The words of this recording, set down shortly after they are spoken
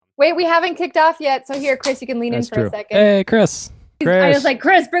Wait, we haven't kicked off yet. So here, Chris, you can lean That's in for true. a second. Hey, Chris. I was like,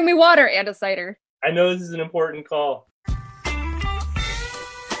 Chris, bring me water and a cider. I know this is an important call.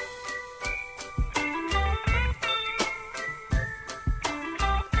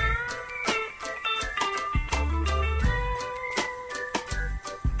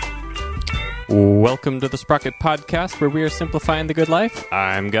 Welcome to the Sprocket Podcast, where we are simplifying the good life.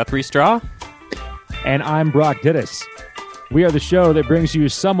 I'm Guthrie Straw. And I'm Brock Dittis. We are the show that brings you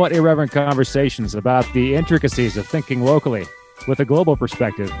somewhat irreverent conversations about the intricacies of thinking locally with a global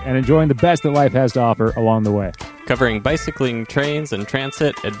perspective and enjoying the best that life has to offer along the way. Covering bicycling, trains, and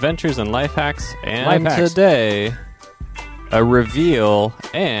transit, adventures, and life hacks. And today, a reveal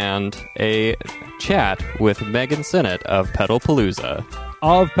and a chat with Meghan Sinnott of Pedalpalooza.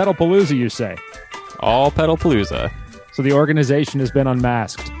 All of Pedalpalooza, you say? All Pedalpalooza. So the organization has been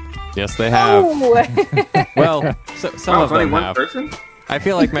unmasked. Yes, they have. Oh. Well, some of them one have. Person? I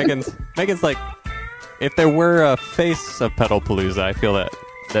feel like Meghan's like, if there were a face of Pedalpalooza, I feel that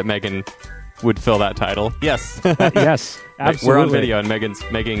Meghan would fill that title. Yes. Yes, absolutely. We're on video and Meghan's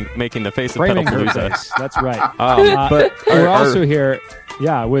making the face Framing of her Pedalpalooza. face. That's right. But we're also here,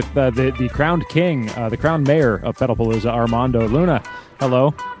 with the crowned king, the crowned mayor of Pedalpalooza, Armando Luna.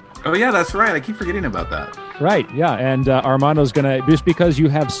 Hello. Oh, yeah, that's right. I keep forgetting about that. Right, yeah, and Armando's going to, just because you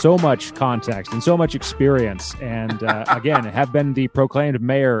have so much context and so much experience, and again, have been the proclaimed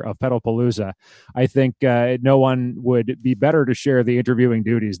mayor of Pedalpalooza, I think no one would be better to share the interviewing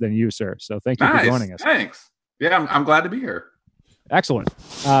duties than you, sir. So thank you for joining us. Thanks. Yeah, I'm glad to be here. Excellent.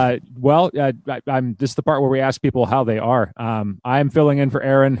 This is the part where we ask people how they are. I'm filling in for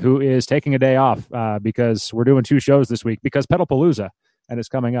Aaron, who is taking a day off because we're doing 2 shows this week because Pedalpalooza, and it's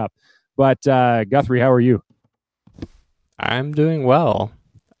coming up. But Guthrie, how are you? I'm doing well.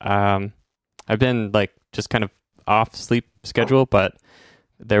 I've been just kind of off sleep schedule, but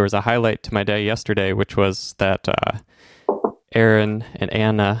there was a highlight to my day yesterday, which was that Aaron and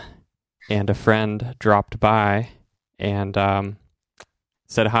Anna and a friend dropped by and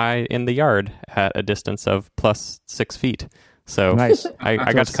said hi in the yard at a distance of plus 6 feet. So nice.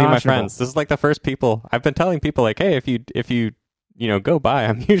 I got to see my friends. This is like the first people I've been telling people, like, hey, if you go by,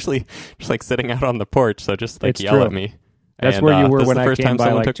 I'm usually just sitting out on the porch, so just it's yell true. at me. That's and, where you were when I came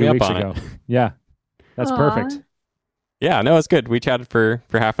by 2 weeks ago. Yeah, that's Aww. perfect. Yeah, no, it's good. We chatted for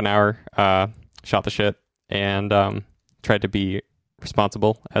half an hour, shot the shit, and tried to be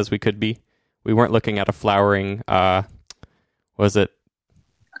responsible as we could be. We weren't looking at a flowering, was it?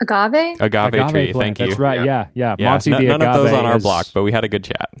 Agave tree, plant. Thank you. That's right, yeah. Yeah, Monty the none of those on our is block, but we had a good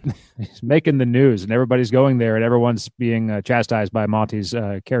chat. making the news, and everybody's going there, and everyone's being chastised by Monty's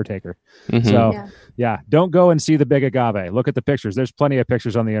caretaker. Mm-hmm. So, don't go and see the big agave. Look at the pictures. There's plenty of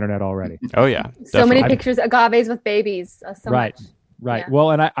pictures on the internet already. Oh, yeah. So many pictures, agaves with babies. Right. Yeah. Well,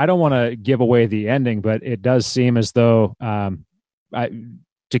 and I don't want to give away the ending, but it does seem as though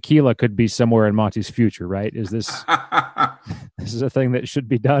tequila could be somewhere in Monty's future, right? Is this this is a thing that should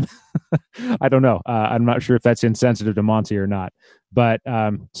be done? I don't know. I'm not sure if that's insensitive to Monty or not, but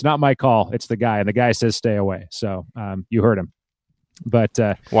it's not my call. It's the guy, and the guy says stay away. So you heard him. But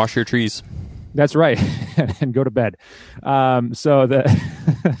wash your trees. That's right, and go to bed. So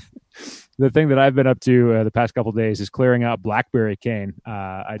the thing that I've been up to the past couple of days is clearing out blackberry cane.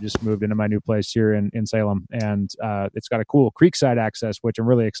 I just moved into my new place here in Salem, and it's got a cool creekside access, which I'm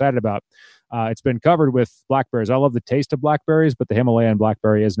really excited about. It's been covered with blackberries. I love the taste of blackberries, but the Himalayan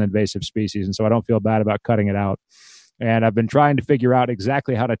blackberry is an invasive species, and so I don't feel bad about cutting it out. And I've been trying to figure out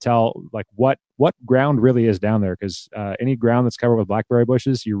exactly how to tell what ground really is down there, because any ground that's covered with blackberry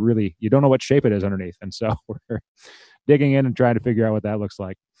bushes, you don't know what shape it is underneath. And so we're digging in and trying to figure out what that looks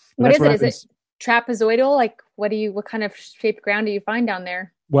like. What is it? Is it trapezoidal? What kind of shaped ground do you find down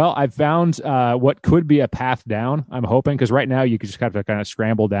there? Well, I've found what could be a path down, I'm hoping, because right now you could just have to kind of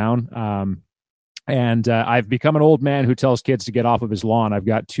scramble down. And I've become an old man who tells kids to get off of his lawn. I've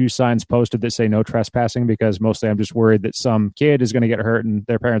got 2 signs posted that say no trespassing, because mostly I'm just worried that some kid is going to get hurt and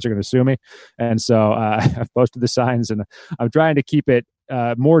their parents are going to sue me. And so I've posted the signs, and I'm trying to keep it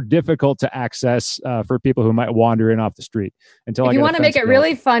more difficult to access for people who might wander in off the street. If you want to make it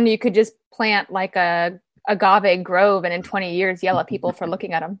really fun, you could just plant a agave grove, and in 20 years yell at people for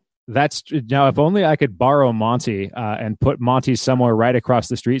looking at them. Now, if only I could borrow Monty and put Monty somewhere right across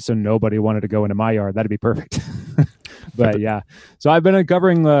the street so nobody wanted to go into my yard. That'd be perfect. But yeah, so I've been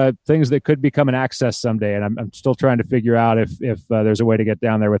uncovering things that could become an access someday, and I'm still trying to figure out if there's a way to get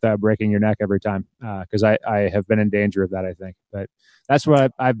down there without breaking your neck every time, because I have been in danger of that, I think. But that's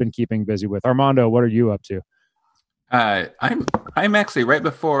what I've been keeping busy with. Armando, what are you up to? I'm actually, right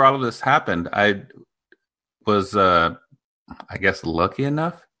before all of this happened, I was I guess lucky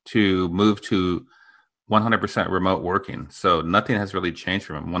enough to move to 100% remote working. So nothing has really changed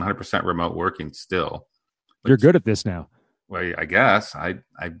from him. 100% remote working still. You're good at this now. Well, I guess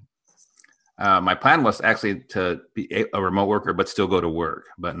my plan was actually to be a remote worker, but still go to work.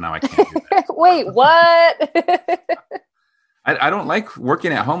 But now I can't do that. Wait, what? I don't like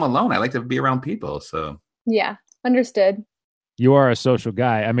working at home alone. I like to be around people. So Yeah, understood. You are a social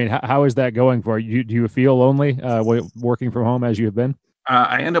guy. I mean, how is that going for you? Do you feel lonely working from home as you have been?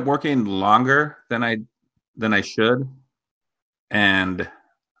 I end up working longer than I should, and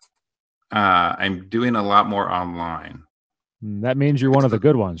I'm doing a lot more online. That means you're one of the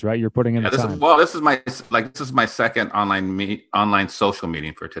good ones, right? You're putting in the time. This is my second online social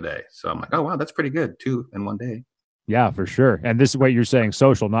meeting for today. So I'm like, oh wow, that's pretty good. 2 in one day. Yeah, for sure. And this is what you're saying,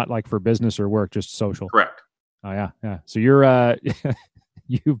 social, not like for business or work, just social. Correct. Oh yeah. So you're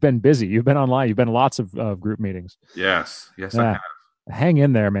you've been busy. You've been online. You've been lots of group meetings. Yes, Yeah. I have. Hang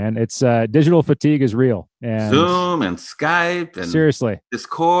in there, man. It's digital fatigue is real. And Zoom and Skype and seriously,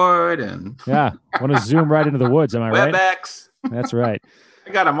 Discord and yeah. Want to zoom right into the woods? Am I right? WebEx. That's right.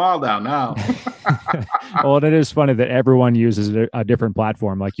 I got them all down now. Well, and it is funny that everyone uses a different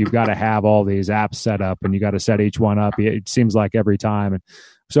platform. Like you've got to have all these apps set up, and you got to set each one up. It seems like every time. And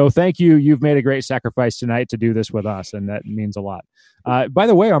so, thank you. You've made a great sacrifice tonight to do this with us, and that means a lot. By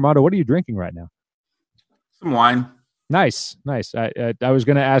the way, Armando, what are you drinking right now? Some wine. Nice. I was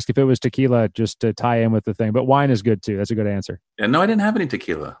going to ask if it was tequila just to tie in with the thing, but wine is good too. That's a good answer. Yeah, no, I didn't have any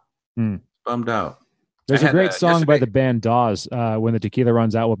tequila. Bummed out. There's a great song by the band Dawes. When the tequila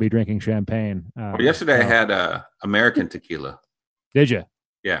runs out, we'll be drinking champagne. Yesterday I had American tequila. Did you?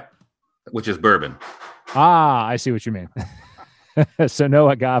 Yeah, which is bourbon. Ah, I see what you mean. So no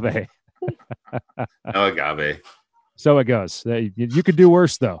agave. No agave. So it goes. You could do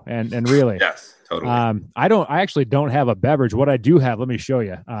worse though, and really. Yes, totally. I actually don't have a beverage. What I do have, let me show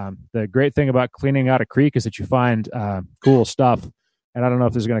you. The great thing about cleaning out a creek is that you find cool stuff. And I don't know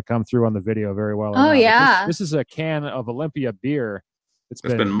if this is going to come through on the video very well. Oh, yeah. This is a can of Olympia beer. It's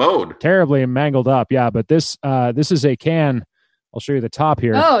been mowed. Terribly mangled up. Yeah, but this is a can. I'll show you the top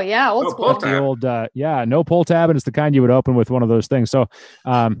here. Oh, yeah. Old school. The old, no pull tab, and it's the kind you would open with one of those things. So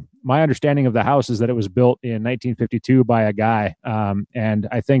my understanding of the house is that it was built in 1952 by a guy. And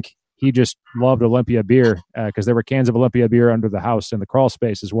I think he just loved Olympia beer because there were cans of Olympia beer under the house in the crawl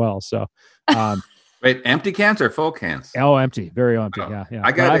space as well. So wait, empty cans or full cans? Oh, empty. Very empty. Oh.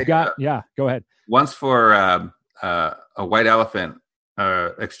 Yeah. Go ahead. Once for a white elephant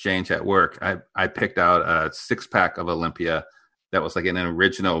exchange at work, I picked out a 6-pack of Olympia that was like in an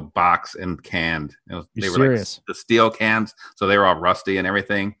original box and canned. They were serious? Like the steel cans, so they were all rusty and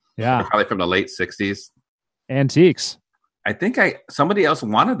everything. Yeah. They're probably from the late 60s. Antiques. I think somebody else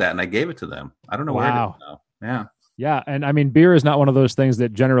wanted that and I gave it to them. I don't know where it is now. Yeah. Yeah, and I mean, beer is not one of those things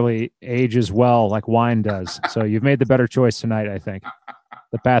that generally ages well like wine does. So you've made the better choice tonight, I think.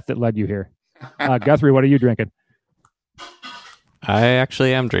 The path that led you here. Guthrie, what are you drinking? I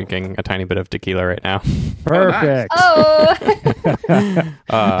actually am drinking a tiny bit of tequila right now. Perfect.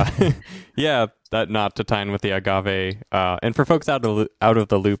 Yeah, that not to tie in with the agave. And for folks out of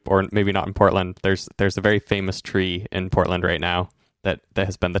the loop, or maybe not in Portland, there's a very famous tree in Portland right now that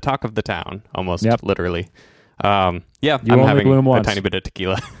has been the talk of the town, almost literally. I'm having a tiny bit of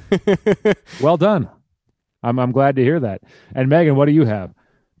tequila. Well done. I'm glad to hear that. And Megan, what do you have?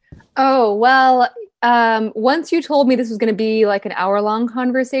 Oh, well, once you told me this was going to be like an hour-long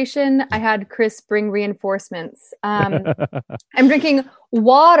conversation, I had Chris bring reinforcements. I'm drinking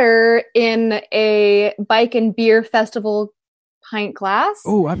water in a bike and beer festival pint glass.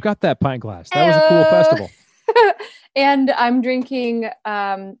 Oh, I've got that pint glass. That was a cool festival. And I'm drinking,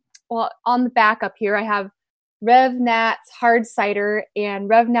 on the back up here, I have Rev Nat's hard cider, and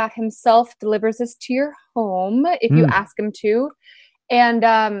Rev Nat himself delivers this to your home if you ask him to. And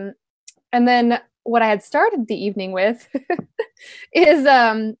then what I had started the evening with is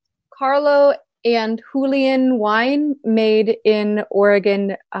Carlo and Julian wine made in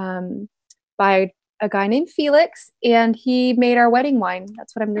Oregon by a guy named Felix, and he made our wedding wine.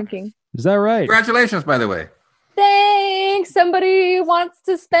 That's what I'm drinking. Is that right? Congratulations, by the way. Thanks. Somebody wants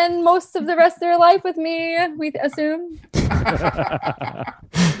to spend most of the rest of their life with me, we assume. Yeah.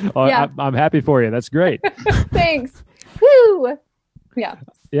 I'm happy for you. That's great. Thanks. Woo. Yeah.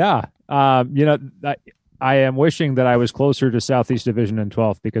 Yeah. I am wishing that I was closer to Southeast Division and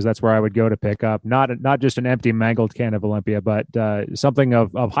 12th, because that's where I would go to pick up not just an empty mangled can of Olympia, but something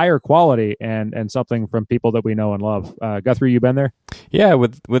of higher quality and something from people that we know and love. Guthrie, you been there? Yeah.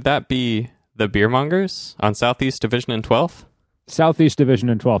 Would that be the beer mongers on Southeast Division and 12th? Southeast Division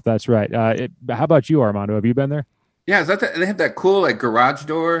and 12th. That's right. How about you, Armando? Have you been there? Yeah, they have that cool like garage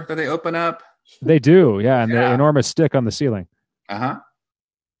door that they open up? They do, yeah, and the enormous stick on the ceiling. Uh-huh.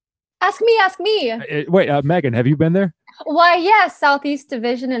 Ask me. Wait, Megan, have you been there? Why, yes, Southeast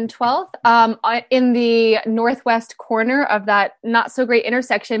Division and 12th, in the northwest corner of that not so great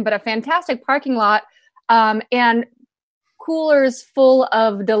intersection, but a fantastic parking lot, and coolers full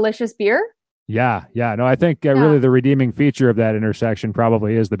of delicious beer. Yeah. No, I think really the redeeming feature of that intersection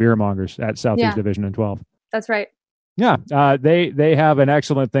probably is the beer mongers at Southeast Division and 12. That's right. Yeah, they have an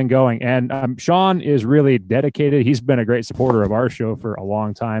excellent thing going, and Sean is really dedicated. He's been a great supporter of our show for a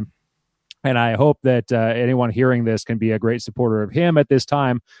long time. And I hope that anyone hearing this can be a great supporter of him at this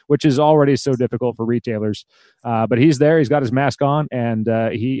time, which is already so difficult for retailers. But he's there. He's got his mask on, and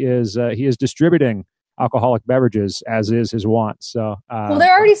he is distributing alcoholic beverages as is his wont. So, well,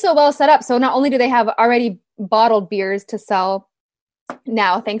 they're already so well set up. So not only do they have already bottled beers to sell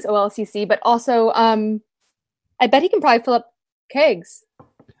now, thanks OLCC, but also I bet he can probably fill up kegs.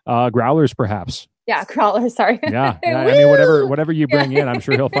 Growlers, perhaps. Yeah, growlers. Sorry. Yeah. I mean, whatever you bring in, I'm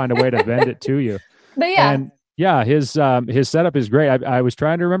sure he'll find a way to vend it to you. But yeah. And yeah, his setup is great. I was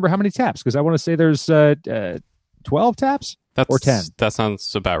trying to remember how many taps, because I want to say there's 12 taps or 10. That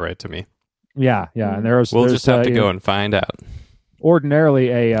sounds about right to me. Yeah, and we'll just have to go and find out. Ordinarily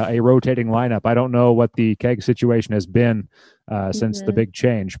a rotating lineup. I don't know what the keg situation has been since the big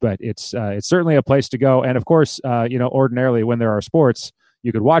change, but it's certainly a place to go. And of course, ordinarily when there are sports,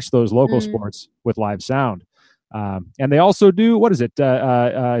 you could watch those local sports with live sound. And they also do, what is it?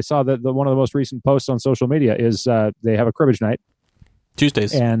 I saw that one of the most recent posts on social media is they have a cribbage night.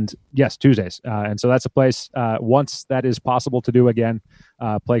 Tuesdays. And yes, Tuesdays. And so that's a place, once that is possible to do again,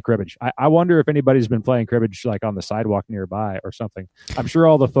 play cribbage. I wonder if anybody's been playing cribbage like on the sidewalk nearby or something. I'm sure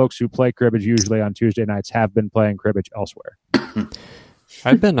all the folks who play cribbage usually on Tuesday nights have been playing cribbage elsewhere.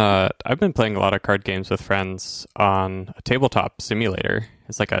 I've been playing a lot of card games with friends on a tabletop simulator.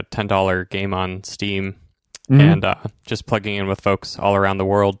 It's like a $10 game on Steam, and just plugging in with folks all around the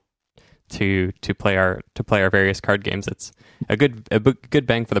world to play our various card games. It's a good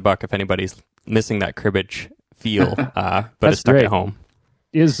bang for the buck if anybody's missing that cribbage feel, but is stuck at home.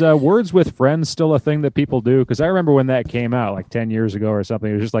 Is Words with Friends still a thing that people do? Because I remember when that came out like 10 years ago or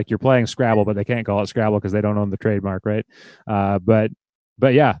something. It was just like you're playing Scrabble, but they can't call it Scrabble because they don't own the trademark, right?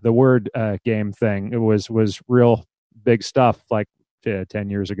 But yeah, the word game thing, it was real big stuff like 10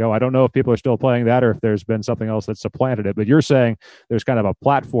 years ago. I don't know if people are still playing that or if there's been something else that supplanted it. But you're saying there's kind of a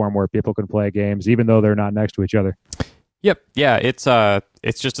platform where people can play games even though they're not next to each other. Yep. Yeah,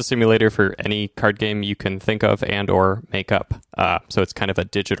 it's just a simulator for any card game you can think of and or make up. So it's kind of a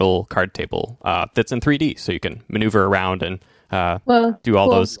digital card table that's in 3D, so you can maneuver around and do all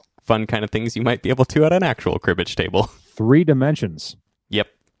those fun kind of things you might be able to at an actual cribbage table. 3 dimensions. Yep.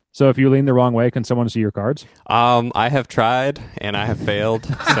 So if you lean the wrong way, can someone see your cards? I have tried and I have failed.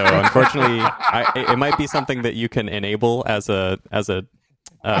 So unfortunately, it might be something that you can enable as a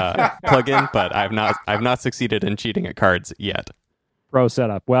plugin, but I've not succeeded in cheating at cards yet. Pro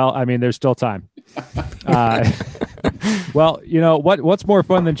setup. Well, I mean, there's still time. Well, what's more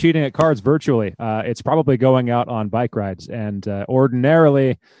fun than cheating at cards virtually? It's probably going out on bike rides. And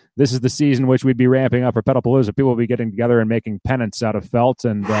ordinarily, this is the season which we'd be ramping up for Pedalpalooza. People will be getting together and making pennants out of felt,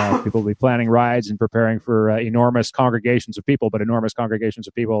 and people will be planning rides and preparing for enormous congregations of people. But enormous congregations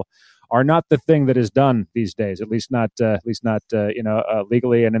of people are not the thing that is done these days, at least not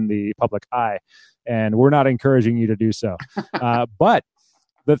legally and in the public eye. And we're not encouraging you to do so. But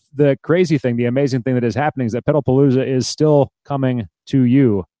the crazy thing, the amazing thing that is happening is that Pedalpalooza is still coming to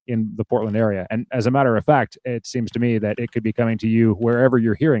you in the Portland area. And as a matter of fact, it seems to me that it could be coming to you wherever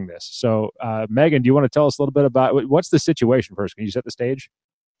you're hearing this. So, Megan, do you want to tell us a little bit about what's the situation first? Can you set the stage?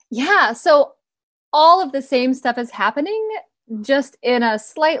 Yeah. So all of the same stuff is happening, just in a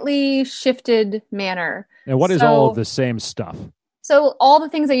slightly shifted manner. And what is all of the same stuff? So all the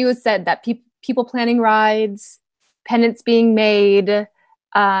things that you had said, that people planning rides, pennants being made,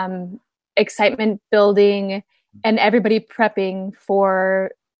 excitement building, and everybody prepping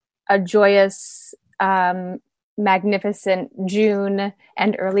for a joyous, magnificent June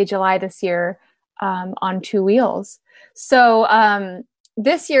and early July this year on 2 wheels. So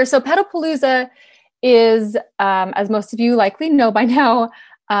this year, Pedalpalooza is, as most of you likely know by now,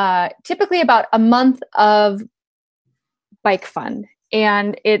 typically about a month of bike fun.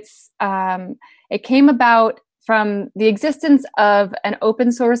 And it came about from the existence of an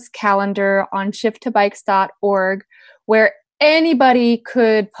open source calendar on shifttobikes.org where anybody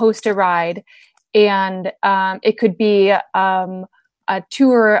could post a ride, and it could be a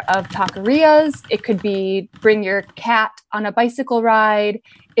tour of taquerias. It could be bring your cat on a bicycle ride.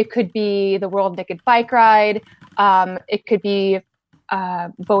 It could be the World Naked Bike Ride. It could be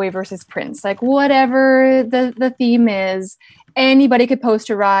Bowie versus Prince, like whatever the theme is, anybody could post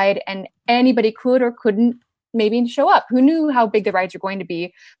a ride and anybody could or couldn't maybe show up. Who knew how big the rides are going to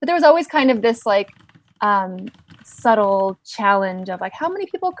be? But there was always kind of this like subtle challenge of like how many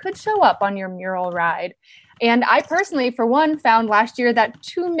people could show up on your mural ride. And I personally, for one, found last year that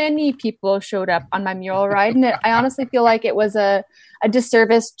too many people showed up on my mural ride. And I honestly feel like it was a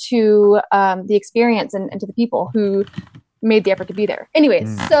disservice to the experience and to the people who made the effort to be there.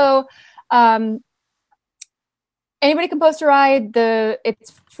 Anyways, so anybody can post a ride.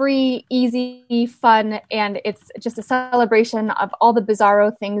 It's free, easy, fun, and it's just a celebration of all the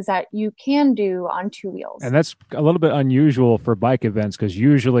bizarro things that you can do on two wheels. And that's a little bit unusual for bike events because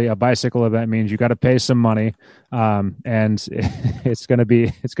usually a bicycle event means you got to pay some money, and it's going to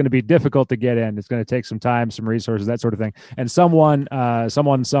be difficult to get in. It's going to take some time, some resources, that sort of thing. And someone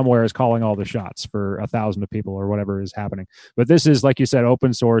somewhere is calling all the shots for 1,000 people or whatever is happening. But this is, like you said,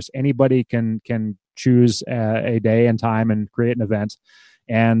 open source. Anybody can choose a day and time and create an event.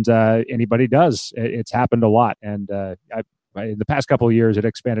 And anybody does. It's happened a lot. And in the past couple of years, it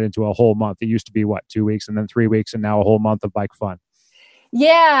expanded into a whole month. It used to be 2 weeks and then 3 weeks, and now a whole month of bike fun.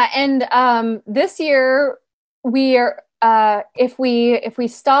 Yeah, and this year we are. If we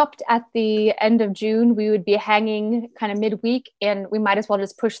stopped at the end of June, we would be hanging kind of midweek, and we might as well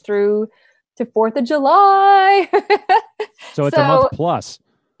just push through to 4th of July. So it's a month plus.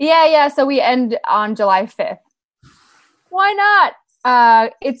 Yeah. So we end on July 5th. Why not?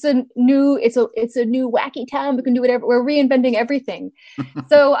 It's a new wacky time. We can do whatever. We're reinventing everything.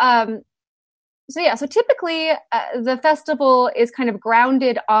 So typically the festival is kind of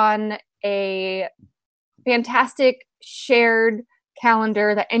grounded on a fantastic shared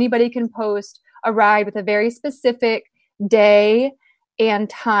calendar that anybody can post a ride with a very specific day and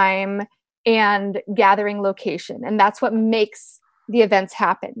time and gathering location. And that's what makes the events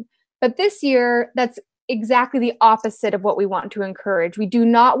happen. But this year, that's exactly the opposite of what we want to encourage. We do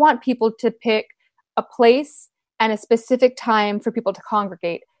not want people to pick a place and a specific time for people to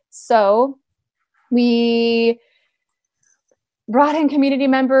congregate. So we brought in community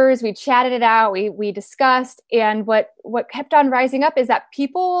members, we chatted it out, we discussed, and what kept on rising up is that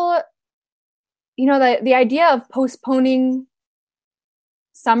people, the idea of postponing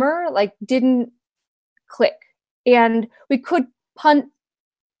summer didn't click. And we could punt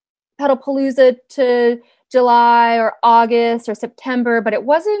Pedalpalooza to July or August or September, but it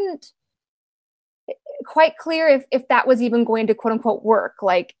wasn't quite clear if that was even going to quote unquote work.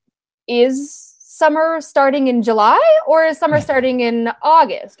 Is summer starting in July or is summer starting in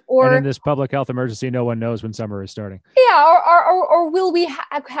August? And in this public health emergency, no one knows when summer is starting. Yeah, or will we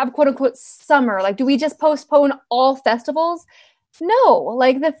have quote unquote summer? Do we just postpone all festivals? No,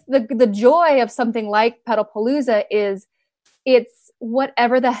 the joy of something like Pedalpalooza is it's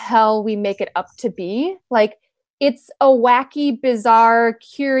whatever the hell we make it up to be. It's a wacky, bizarre,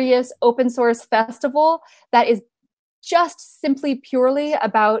 curious, open source festival that is just simply purely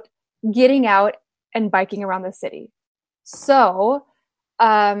about getting out and biking around the city. So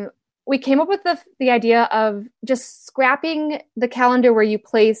we came up with the idea of just scrapping the calendar where you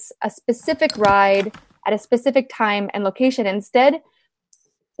place a specific ride at a specific time and location. Instead,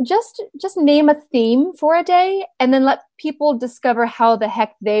 just name a theme for a day and then let people discover how the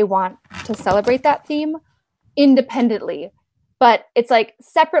heck they want to celebrate that theme independently. But it's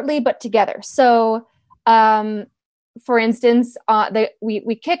separately but together. So for instance,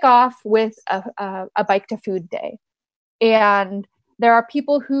 we kick off with a bike to food day. And there are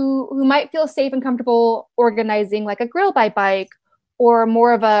people who might feel safe and comfortable organizing a grill by bike or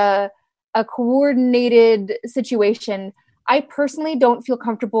more of a coordinated situation. I personally don't feel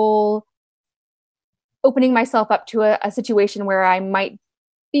comfortable opening myself up to a situation where I might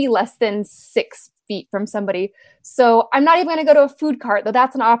be less than 6 feet from somebody. So I'm not even going to go to a food cart, though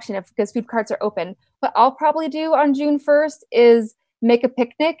that's an option because food carts are open. What I'll probably do on June 1st is make a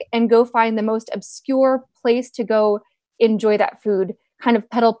picnic and go find the most obscure place to go enjoy that food, kind of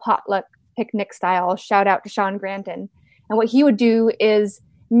pedal potluck picnic style. Shout out to Sean Granton. And what he would do is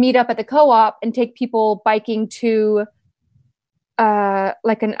meet up at the co-op and take people biking to an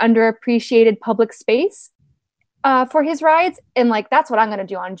underappreciated public space for his rides. And that's what I'm going to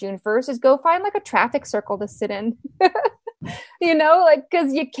do on June 1st is go find a traffic circle to sit in,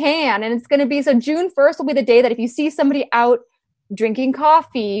 because you can. And it's going to be, so June 1st will be the day that if you see somebody out drinking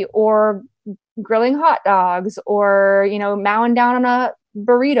coffee or grilling hot dogs or, mowing down on a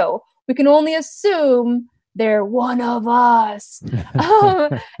burrito, we can only assume they're one of us.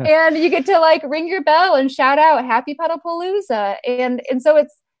 And you get to ring your bell and shout out happy Pedalpalooza. And so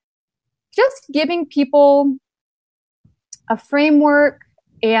it's just giving people a framework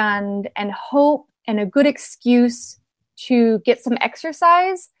and hope and a good excuse to get some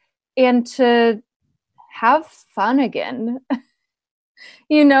exercise and to have fun again.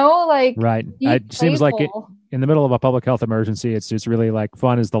 Like right. It seems like in the middle of a public health emergency, it's really like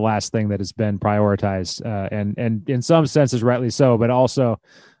fun is the last thing that has been prioritized, and in some senses rightly so, but also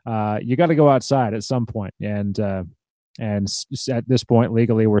you got to go outside at some point, and at this point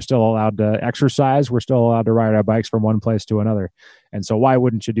legally we're still allowed to exercise, we're still allowed to ride our bikes from one place to another, and so why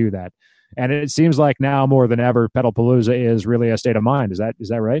wouldn't you do that? And it seems like now more than ever, Pedalpalooza is really a state of mind. Is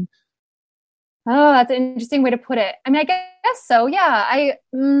that right? Oh, that's an interesting way to put it. I mean, I guess so. Yeah. I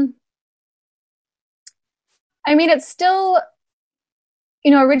mean, it's still,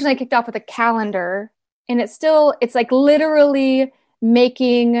 originally I kicked off with a calendar, and it's like literally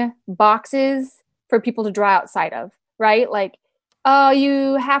making boxes for people to draw outside of, right? Like, oh,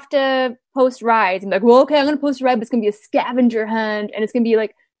 you have to post rides. I'm like, well, okay, I'm going to post a ride, but it's going to be a scavenger hunt, and it's going to be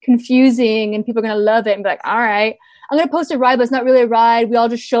like confusing, and people are going to love it and be like, all right, I'm going to post a ride, but it's not really a ride. We all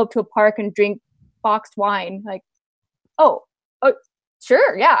just show up to a park and drink boxed wine. Like, oh,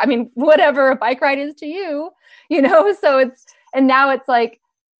 sure. Yeah. I mean, whatever a bike ride is to you, so now it's like,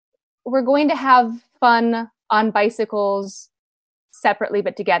 we're going to have fun on bicycles separately,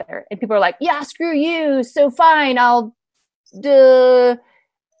 but together. And people are like, yeah, screw you. So fine. I'll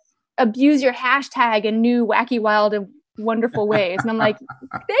abuse your hashtag in new, wacky, wild, and wonderful ways. And I'm like,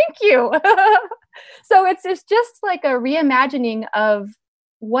 thank you. So it's just like a reimagining of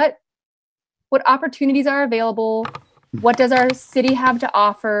what opportunities are available. What does our city have to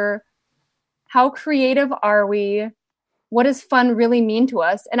offer? How creative are we? What does fun really mean to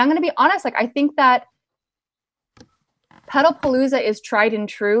us? And I'm going to be honest, like, I think that Pedalpalooza is tried and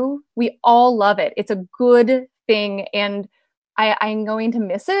true. We all love it. It's a good thing, and I'm going to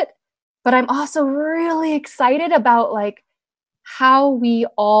miss it. But I'm also really excited about like how we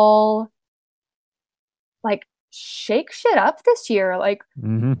all like shake shit up this year. Like,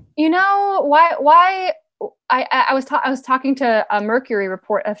 why I was talking to a Mercury a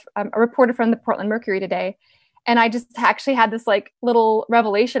reporter from the Portland Mercury today, and I just actually had this like little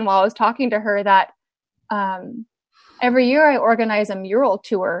revelation while I was talking to her that every year I organize a mural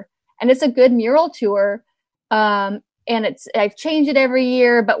tour, and it's a good mural tour. And I change it every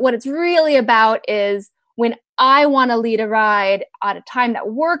year, but what it's really about is when I want to lead a ride at a time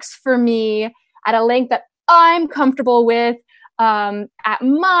that works for me, at a length that I'm comfortable with, at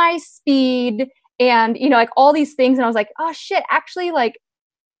my speed, and like all these things. And I was like, oh shit, actually, like,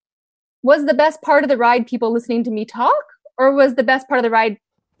 was the best part of the ride people listening to me talk, or was the best part of the ride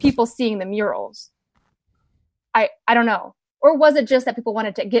people seeing the murals? I don't know. Or was it just that people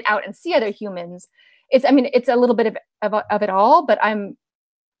wanted to get out and see other humans? It's a little bit of it all, but I'm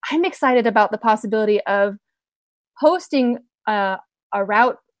excited about the possibility of hosting a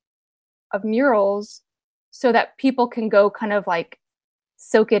route of murals so that people can go kind of like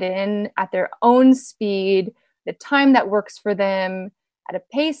soak it in at their own speed, the time that works for them, at a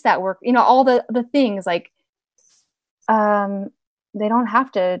pace that works, all the things like, they don't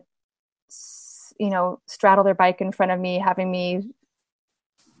have to, straddle their bike in front of me, having me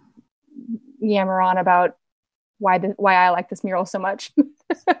yammer on about why I like this mural so much.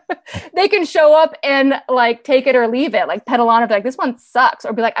 They can show up and like take it or leave it, like pedal on and be like, this one sucks,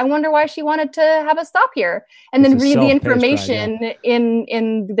 or be like, I wonder why she wanted to have a stop here, and then read the information ride, yeah,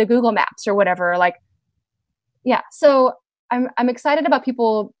 in the Google Maps or whatever. Like, yeah. So I'm excited about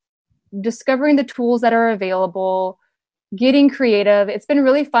people discovering the tools that are available, getting creative. It's been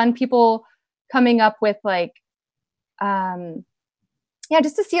really fun. People coming up with like,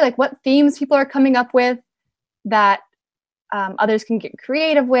 just to see like what themes people are coming up with that others can get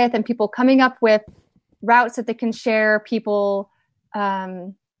creative with, and people coming up with routes that they can share. People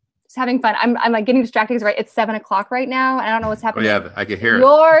just having fun. I'm like getting distracted because it's 7:00 right now. I don't know what's happening. Oh, yeah, I can hear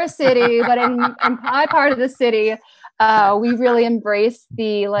your city, but in my part of the city, we really embrace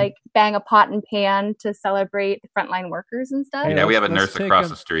the like bang a pot and pan to celebrate the frontline workers and stuff. Yeah, we have a nurse across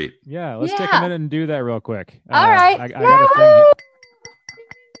the street. Yeah, let's take a minute and do that real quick. All right. I got a thing.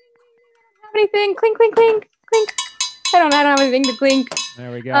 Anything? Clink, clink, clink, clink. I don't have anything to clink.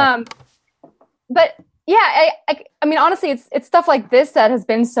 There we go. But yeah, I mean, honestly, it's stuff like this that has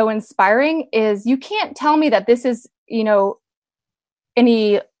been so inspiring. Is you can't tell me that this is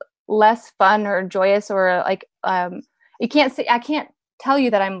any less fun or joyous or like you can't say I can't tell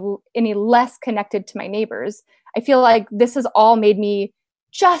you that I'm any less connected to my neighbors. I feel like this has all made me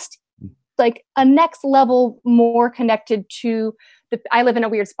just like a next level more connected to I live in a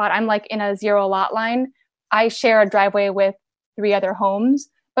weird spot. I'm like in a 0 lot line. I share a driveway with 3 other homes,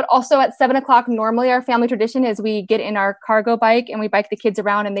 But also at 7:00, normally our family tradition is we get in our cargo bike and we bike the kids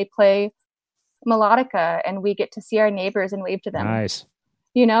around and they play melodica and we get to see our neighbors and wave to them. Nice.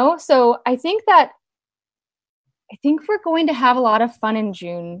 So I think we're going to have a lot of fun in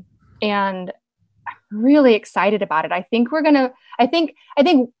June, and I'm really excited about it. I think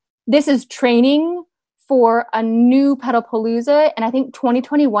this is training for a new Pedalpalooza, and I think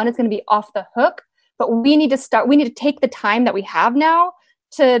 2021 is going to be off the hook, but we need to take the time that we have now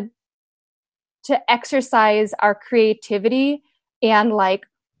to exercise our creativity and like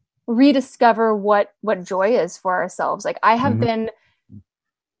rediscover what joy is for ourselves. Like I have been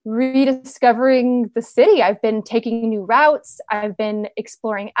rediscovering the city. I've been taking new routes. I've been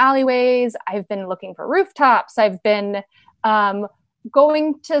exploring alleyways. I've been looking for rooftops. I've been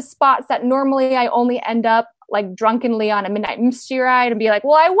going to spots that normally I only end up like drunkenly on a midnight mystery ride and be like,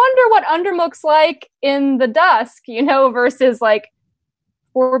 well, I wonder what Undermook's like in the dusk, versus like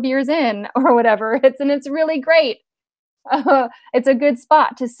 4 beers in or whatever. It's really great. It's a good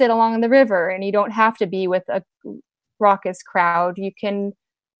spot to sit along the river, and you don't have to be with a raucous crowd. You can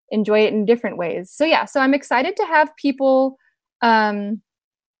enjoy it in different ways. So I'm excited to have people find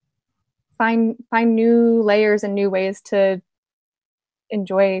new layers and new ways to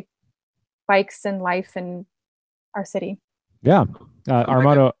enjoy bikes and life in our city. Yeah.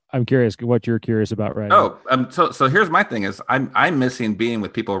 Armando, I'm curious what you're curious about right now. So here's my thing is I'm missing being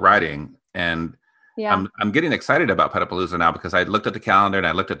with people riding, and I'm getting excited about Pedalpalooza now because I looked at the calendar and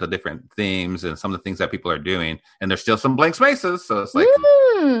I looked at the different themes and some of the things that people are doing, and there's still some blank spaces. So it's like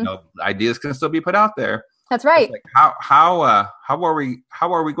ideas can still be put out there. That's right. Like, how are we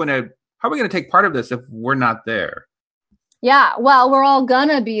going to take part of this if we're not there? Yeah, well, we're all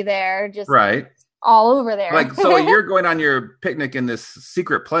gonna be there, just right. All over there. Like, so you're going on your picnic in this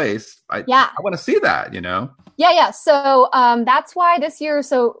secret place. I want to see that, Yeah. So that's why this year,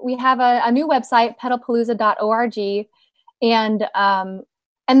 so we have a new website, pedalpalooza.org, and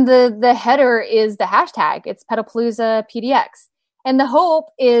the header is the hashtag. It's Pedalpalooza PDX. And the hope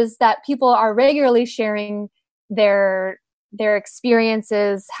is that people are regularly sharing their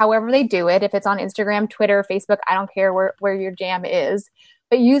experiences, however they do it. If it's on Instagram, Twitter, Facebook, I don't care where your jam is,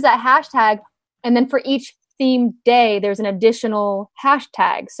 but use that hashtag. And then for each themed day, there's an additional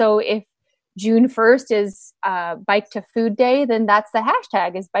hashtag. So if June 1st is Bike to Food Day, then that's the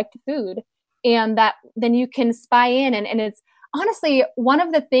hashtag is Bike to Food. And that then you can spy in. And it's honestly one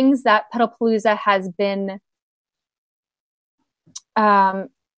of the things that Pedalpalooza has been not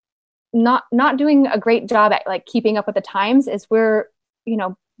doing a great job at like keeping up with the times is we're,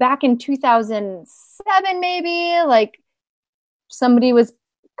 back in 2007, maybe like somebody was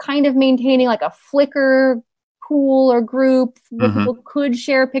kind of maintaining like a Flickr pool or group where people could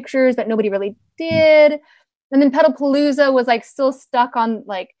share pictures, but nobody really did. And then Pedalpalooza was like still stuck on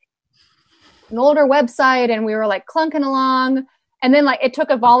like an older website, and we were like clunking along. And then like it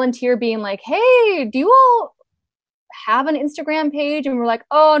took a volunteer being like, hey, do you all have an Instagram page? And we're like,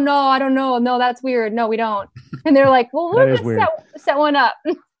 oh no, I don't know. No, that's weird. No, we don't. And they're like, well, we'll just set one up.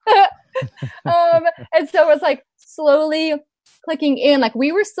 And so it was like slowly clicking in. Like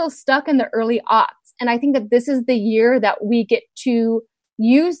we were still stuck in the early aughts. And I think that this is the year that we get to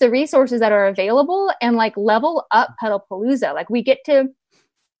use the resources that are available and like level up Pedalpalooza. Like we get to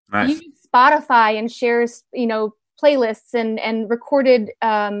use Spotify and share, playlists and recorded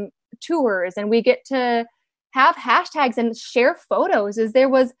tours. And we get to have hashtags and share photos.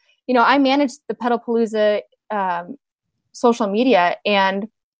 I managed the Pedalpalooza social media, and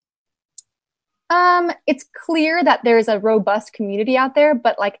it's clear that there's a robust community out there,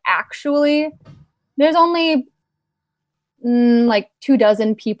 but like actually there's only like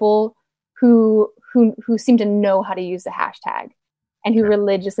 24 people who seem to know how to use the hashtag and who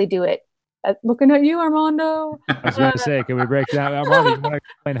religiously do it. Looking at you, Armando. I was going to say, can we break down? Armando, you want to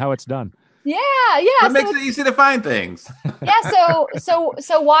explain how it's done? Yeah. It makes it easy to find things. Yeah.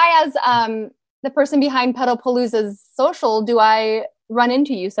 So why, as the person behind Pedalpalooza's social, do I run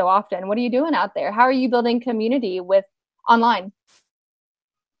into you so often? What are you doing out there? How are you building community with online?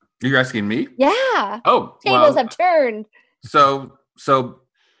 You're asking me? Yeah. Oh, tables have turned. So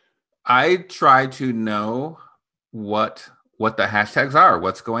I try to know what the hashtags are,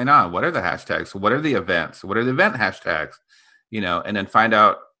 what's going on, what are the hashtags, what are the events, what are the event hashtags, and then find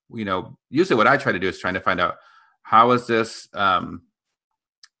out, usually what I try to do is trying to find out how is this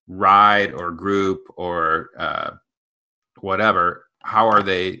ride or group or whatever, how are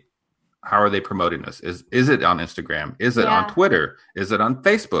they promoting this? Is it on Instagram? Is it on Twitter? Is it on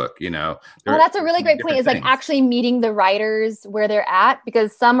Facebook? That's a really great point. Is like actually meeting the riders where they're at,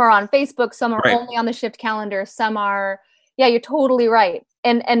 because some are on Facebook, some are only on the Shift calendar, some are. Yeah, you're totally right.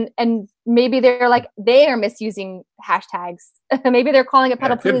 and maybe they're like, they are misusing hashtags. Maybe they're calling it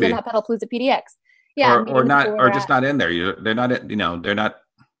Pedalpalooza, not Pedalpalooza PDX. Yeah. Or not, or just not in there. They're not,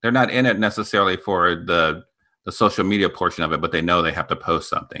 they're not in it necessarily for the social media portion of it, but they know they have to post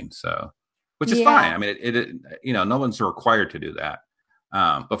something. So, which is fine. I mean, it no one's required to do that.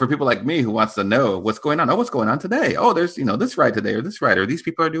 But for people like me who wants to know what's going on, what's going on today? Oh, there's, this ride today or this ride, or these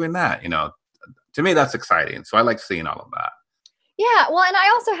people are doing that, to me, that's exciting. So I like seeing all of that. Yeah. Well, and I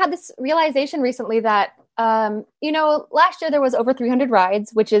also had this realization recently that, last year there was over 300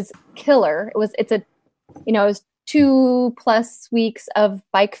 rides, which is killer. It was 2+ weeks of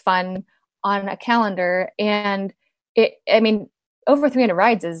bike fun on a calendar. And over 300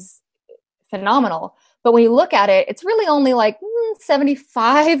 rides is phenomenal. But when you look at it, it's really only like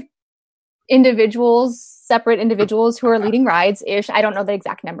 75 separate individuals who are leading rides ish. I don't know the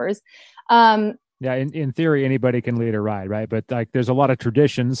exact numbers. Yeah, in theory, anybody can lead a ride, right? But there's a lot of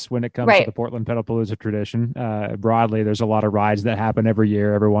traditions when it comes to the Portland Pedalpalooza tradition. Broadly, there's a lot of rides that happen every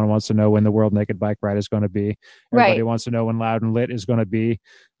year. Everyone wants to know when the World Naked Bike Ride is going to be. Everybody wants to know when Loud and Lit is going to be.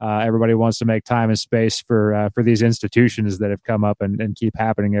 Everybody wants to make time and space for these institutions that have come up and keep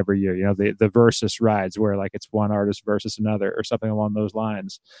happening every year. The versus rides where like it's one artist versus another or something along those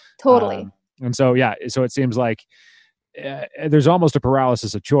lines. Totally. And so, so it seems like there's almost a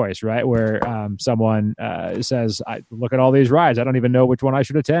paralysis of choice, right? Where someone says, I look at all these rides, I don't even know which one I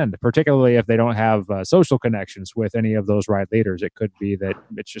should attend, particularly if they don't have social connections with any of those ride leaders. It could be that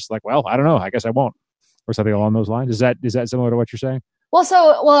it's just like, well, I don't know, I guess I won't, or something along those lines. Is that similar to what you're saying?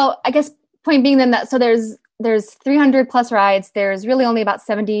 Well, I guess point being then that, so there's 300 plus rides. There's really only about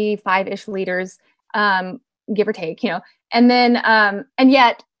 75-ish leaders, give or take, and then, and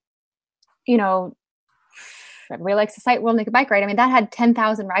yet, everybody likes to cite World Naked Bike Ride. I mean, that had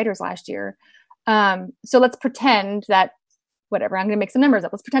 10,000 riders last year. So let's pretend that, whatever, I'm going to make some numbers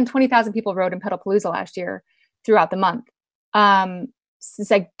up. Let's pretend 20,000 people rode in Pedalpalooza last year throughout the month. It's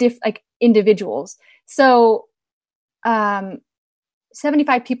like individuals. So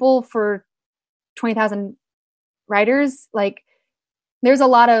 75 people for 20,000 riders. Like, there's a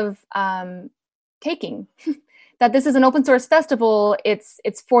lot of taking. That this is an open source festival. It's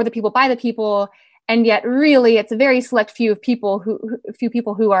for the people, by the people. And yet, really, it's a very select few people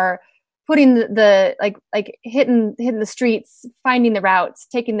who are putting the hitting the streets, finding the routes,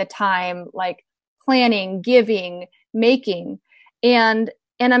 taking the time, like planning, giving, making, and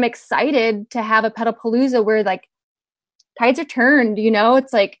I'm excited to have a Pedalpalooza where like tides are turned.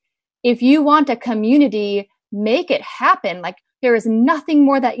 It's like if you want a community, make it happen. Like there is nothing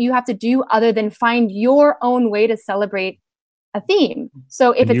more that you have to do other than find your own way to celebrate a theme.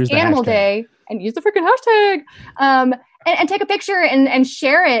 So if it's Animal Day, and use the freaking hashtag, and take a picture and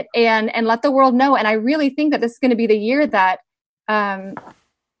share it and let the world know. And I really think that this is going to be the year that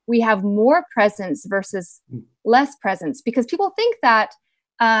we have more presence versus less presence, because people think that,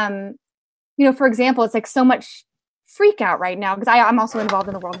 for example, it's like so much freak out right now, because I'm also involved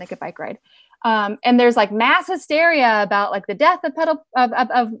in the World Naked Bike Ride. And there's like mass hysteria about like the death of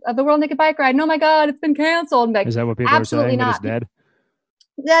the World Naked Bike Ride. And, oh my God, it's been canceled. Like, is that what people are saying? That it's dead?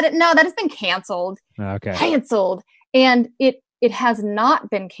 That has been canceled. Okay. Canceled. And it has not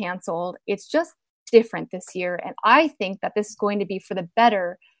been canceled. It's just different this year. And I think that this is going to be for the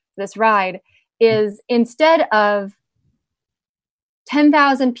better. This ride is, instead of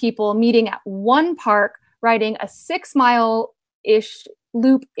 10,000 people meeting at one park, riding a 6-mile-ish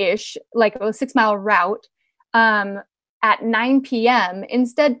loop-ish, like a 6-mile route, at 9 p.m.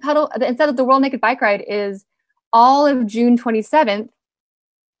 Instead of the World Naked Bike Ride is all of June 27th.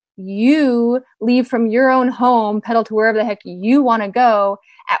 You leave from your own home, pedal to wherever the heck you want to go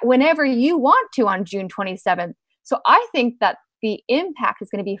at whenever you want to on June 27th. So I think that the impact is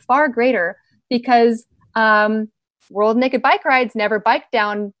going to be far greater, because World Naked Bike Rides never biked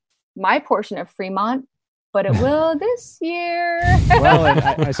down my portion of Fremont, but it will this year. Well,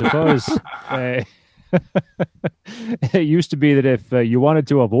 I suppose it used to be that if you wanted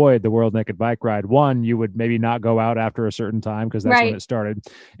to avoid the World Naked Bike Ride, one, you would maybe not go out after a certain time because that's when it started,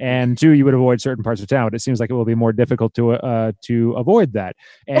 and two, you would avoid certain parts of town. But it seems like it will be more difficult to avoid that,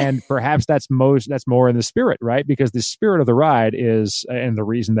 and perhaps that's more in the spirit, right? Because the spirit of the ride is, and the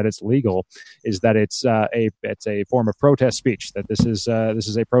reason that it's legal is that it's a form of protest speech. That this is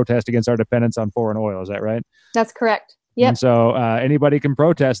a protest against our dependence on foreign oil. Is that right? That's correct. Yep. And so anybody can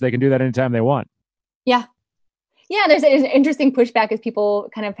protest. They can do that anytime they want. Yeah. There's an interesting pushback, is people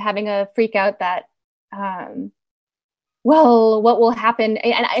kind of having a freak out that, what will happen?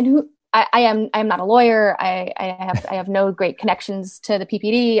 And I am not a lawyer. I have no great connections to the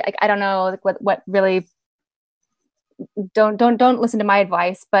PPD. I don't know what really don't listen to my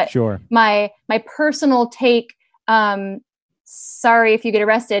advice, but sure. My personal take, sorry if you get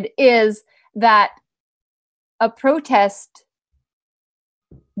arrested, is that a protest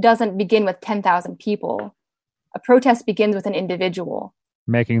doesn't begin with 10,000 people. A protest begins with an individual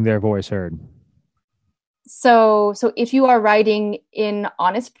making their voice heard. So if you are riding in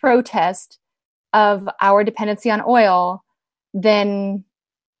honest protest of our dependency on oil, then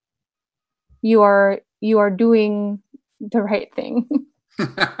you are doing the right thing.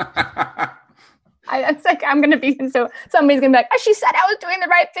 It's like I'm going to be so somebody's going to be like, oh, she said I was doing the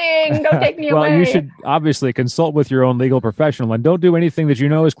right thing. Don't take me away. Well, you should obviously consult with your own legal professional and don't do anything that you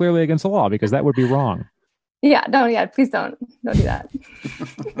know is clearly against the law, because that would be wrong. Yeah, please don't do that.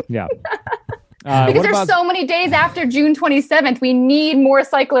 Yeah. Because there's so many days after June 27th. We need more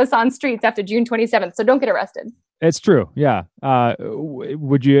cyclists on streets after June 27th. So don't get arrested. It's true. Yeah.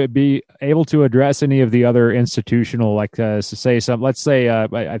 Would you be able to address any of the other institutional, like let's say,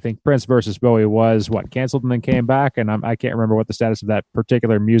 I think Prince versus Bowie was canceled and then came back. And I can't remember what the status of that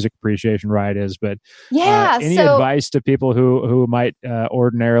particular music appreciation ride is, but any advice to people who might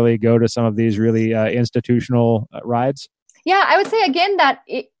ordinarily go to some of these really institutional rides? Yeah, I would say again that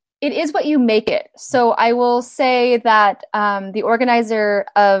it is what you make it. So I will say that the organizer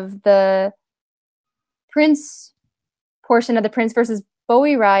of the Prince portion of the Prince versus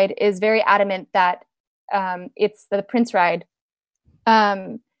Bowie ride is very adamant that it's the Prince ride.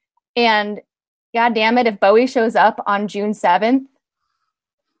 And God damn it, if Bowie shows up on June 7th,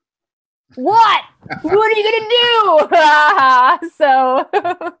 what are you gonna do? So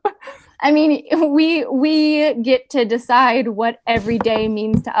I mean, we get to decide what every day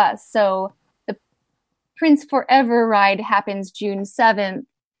means to us. So the Prince Forever ride happens June 7th.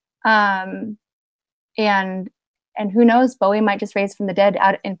 And who knows, Bowie might just raise from the dead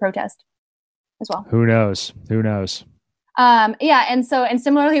out in protest as well. Who knows? Yeah. And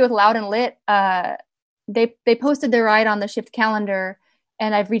similarly with Loud and Lit, they posted their ride on the Shift calendar,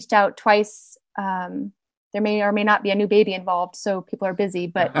 and I've reached out twice. There may or may not be a new baby involved, so people are busy,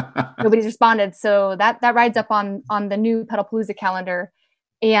 but nobody's responded. So that ride's up on the new Pedalpalooza calendar.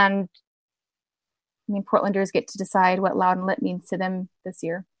 And I mean, Portlanders get to decide what Loud and Lit means to them this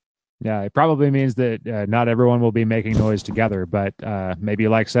year. Yeah, it probably means that not everyone will be making noise together, but maybe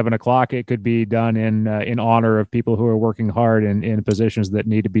like 7:00, it could be done in honor of people who are working hard in positions that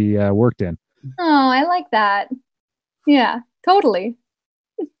need to be worked in. Oh, I like that. Yeah, totally.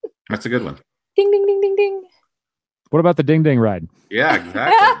 That's a good one. Ding, ding, ding, ding, ding. What about the Ding Ding ride? Yeah,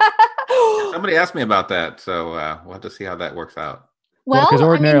 exactly. Somebody asked me about that, so we'll have to see how that works out. Well, because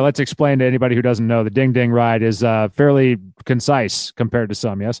ordinarily, let's explain to anybody who doesn't know, the Ding Ding ride is fairly concise compared to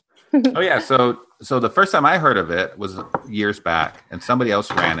some, yes? Oh, yeah. So the first time I heard of it was years back, and somebody else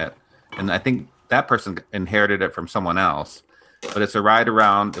ran it. And I think that person inherited it from someone else. But it was a ride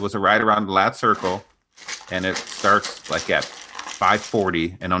around the Lat Circle, and it starts like at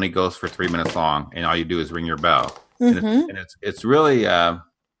 5:40 and only goes for 3 minutes long. And all you do is ring your bell. Mm-hmm. And it's really, gosh,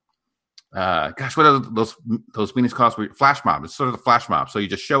 what are those meetings called? Flash mob. It's sort of the flash mob. So you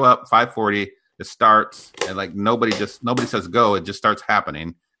just show up, 5:40, it starts, and like nobody says go. It just starts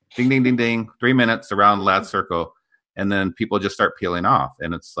happening. Ding, ding, ding, ding. 3 minutes around the Lat Circle, and then people just start peeling off,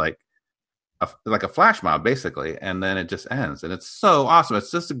 and it's like a flash mob basically, and then it just ends, and it's so awesome.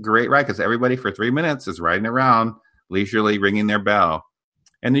 It's just a great ride because everybody for 3 minutes is riding around leisurely, ringing their bell,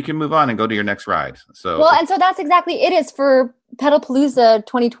 and you can move on and go to your next ride. So and so that's exactly it. Is for Pedalpalooza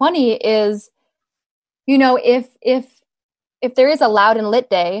 2020 is, if there is a Loud and Lit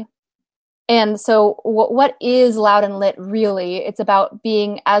day. And so what is Loud and Lit really? It's about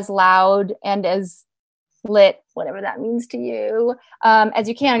being as loud and as lit, whatever that means to you, as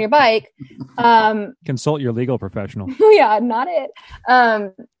you can on your bike. Consult your legal professional. Yeah, not it.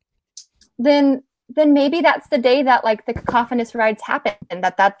 Then maybe that's the day that like the cacophonous rides happen, and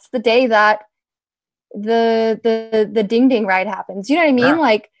that's the day that the Ding Ding ride happens. You know what I mean? Yeah.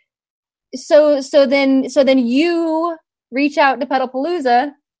 Like, so then you reach out to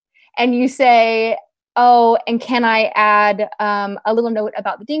Pedalpalooza and you say, oh, and can I add a little note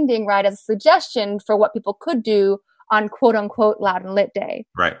about the Ding Ding ride as a suggestion for what people could do on quote unquote Loud and Lit day?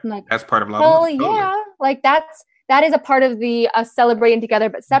 Right. Like, that's part of Loud and Lit. Totally. Yeah. Like that is a part of the celebrating together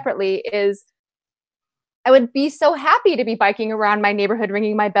but separately. Is I would be so happy to be biking around my neighborhood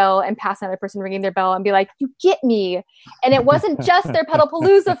ringing my bell and pass another person ringing their bell and be like, you get me. And it wasn't just their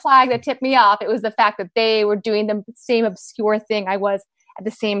Pedalpalooza flag that tipped me off. It was the fact that they were doing the same obscure thing I was at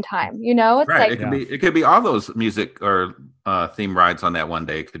the same time. It's right. like It could be all those music or theme rides on that one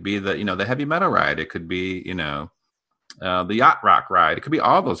day. It could be the heavy metal ride. It could be the yacht rock ride. It could be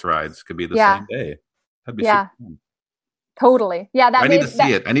all those rides. It could be the same day. That'd be super fun. Totally. Yeah. I need to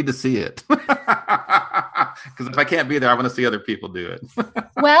see it. I need to see it. Because if I can't be there, I want to see other people do it.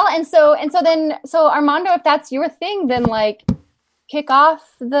 Well, and so Armando, if that's your thing, then like kick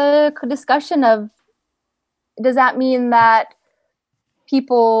off the discussion of, does that mean that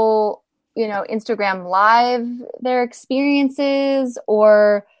people, Instagram live their experiences,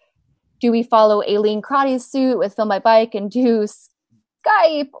 or do we follow Aileen Crotty's suit with Film by Bike and do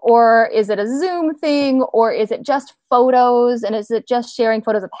Skype, or is it a Zoom thing, or is it just photos, and is it just sharing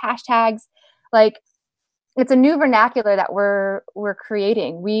photos with hashtags? Like, it's a new vernacular that we're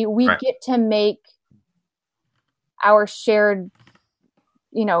creating. We right. get to make our shared,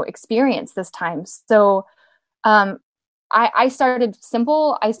 experience this time. So I started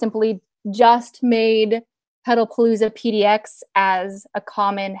simple. I simply just made Pedalpalooza PDX as a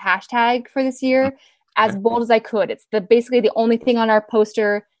common hashtag for this year, as bold as I could. It's basically the only thing on our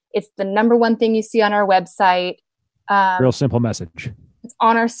poster. It's the number one thing you see on our website. Real simple message. It's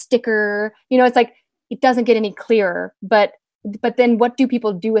on our sticker. It's like, it doesn't get any clearer, but then what do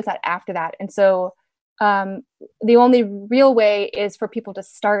people do with that after that? And so the only real way is for people to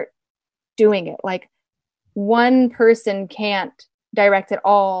start doing it. Like, one person can't direct it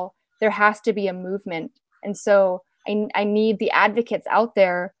all. There has to be a movement. And so I need the advocates out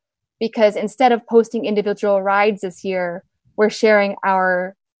there, because instead of posting individual rides this year, we're sharing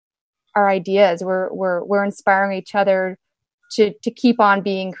our ideas. We're inspiring each other to keep on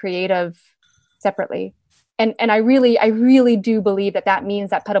being creative separately. And I really do believe that means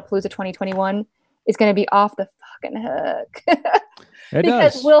that Pedalpalooza 2021 is going to be off the fucking hook.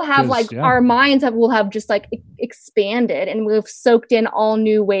 Because we'll have our minds will have just like expanded, and we've soaked in all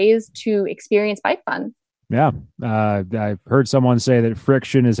new ways to experience bike fun. Yeah. I've heard someone say that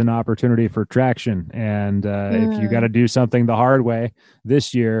friction is an opportunity for traction. And if you got to do something the hard way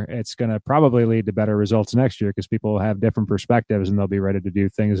this year, it's going to probably lead to better results next year, because people have different perspectives and they'll be ready to do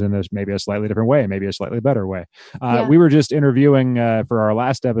things in this maybe a slightly different way, maybe a slightly better way. We were just interviewing for our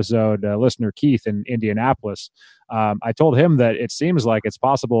last episode, listener Keith in Indianapolis. I told him that it seems like it's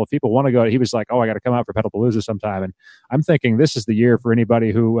possible if people want to go. He was like, I got to come out for Pedalpalooza sometime. And I'm thinking this is the year for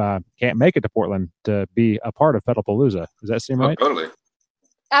anybody who can't make it to Portland to be a part of Pedalpalooza. Does that seem right? Totally.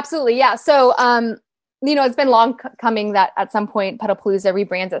 Absolutely. Yeah. So, it's been long coming that at some point Pedalpalooza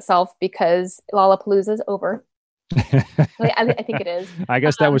rebrands itself, because Lollapalooza is over. I think it is. I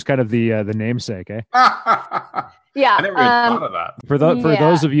guess that was kind of the namesake, eh? Yeah. I never even thought of that. For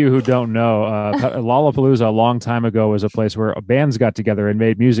those of you who don't know, Lollapalooza a long time ago was a place where bands got together and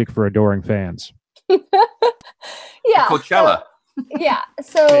made music for adoring fans. Yeah. Coachella.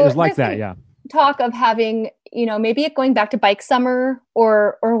 So it was like that. Yeah. Talk of having, maybe it going back to Bike Summer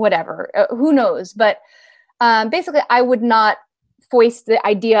or whatever. Who knows? But basically, I would not foist the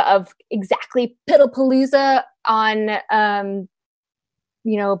idea of exactly Pedalpalooza on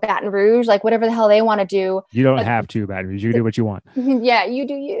Baton Rouge, like whatever the hell they want to do. You don't have to, Baton Rouge. You do what you want. Yeah, you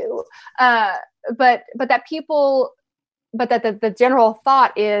do you. But that the general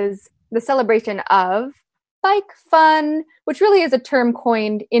thought is the celebration of bike fun, which really is a term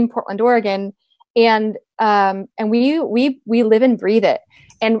coined in Portland, Oregon, and we live and breathe it.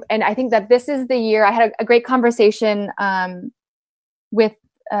 And I think that this is the year. I had a great conversation with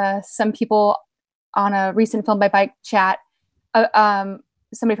some people on a recent Film by Bike chat.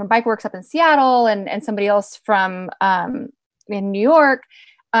 Somebody from Bikeworks up in Seattle and somebody else from in New York.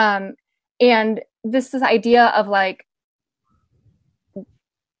 And this idea of like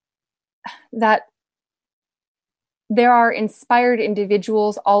that there are inspired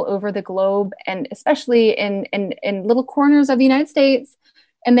individuals all over the globe, and especially in little corners of the United States,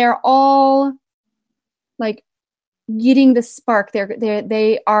 and they're all like getting the spark. They're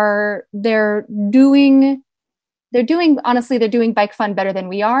doing bike fun better than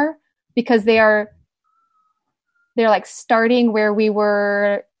we are, because they're like starting where we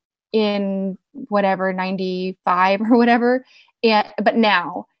were in whatever 95 or whatever, but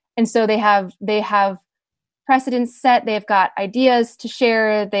now. And so they have precedents set. They've got ideas to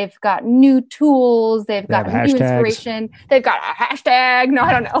share. They've got new tools. They've got new inspiration. They've got a hashtag. No,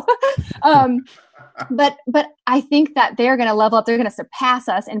 I don't know. But I think that they're going to level up. They're going to surpass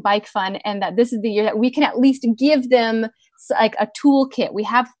us in bike fun, and that this is the year that we can at least give them like a toolkit. We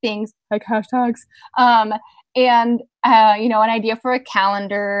have things like hashtags, and an idea for a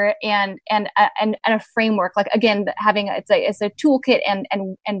calendar and a framework. Like, again, having it's a toolkit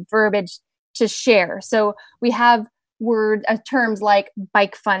and verbiage to share. So we have terms like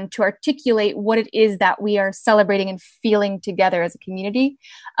bike fun to articulate what it is that we are celebrating and feeling together as a community.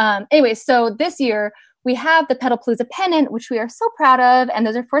 Anyway, so this year we have the Pedalpalooza pennant, which we are so proud of, and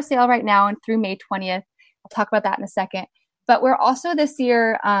those are for sale right now and through May 20th. I'll talk about that in a second. But we're also this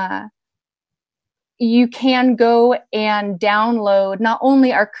year, you can go and download not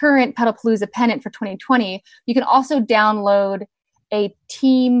only our current Pedalpalooza pennant for 2020, you can also download a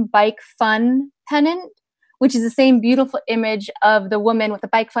Team Bike Fun pennant, which is the same beautiful image of the woman with the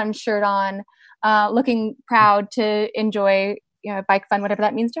Bike Fun shirt on, looking proud to enjoy, bike fun, whatever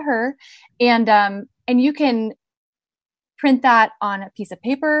that means to her. And you can print that on a piece of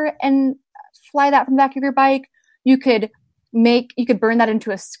paper and fly that from the back of your bike. You could burn that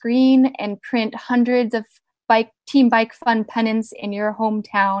into a screen and print hundreds of Team Bike Fun pennants in your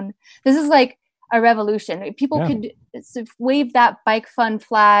hometown. This is like a revolution. People could wave that Bike Fun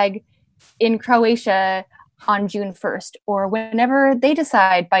flag in Croatia on June 1st or whenever they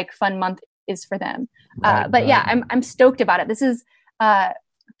decide Bike Fun Month is for them. I'm stoked about it. This is the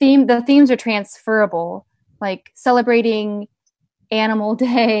themes are transferable, like celebrating Animal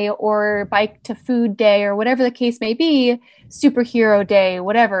Day or Bike to Food Day or whatever the case may be, Superhero Day,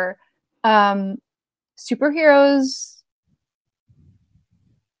 whatever. Superheroes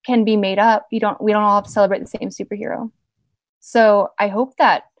can be made up. We don't all have to celebrate the same superhero. So I hope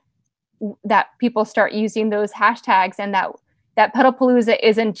that people start using those hashtags and that Pedalpalooza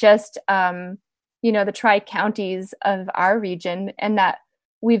isn't just the tri-counties of our region, and that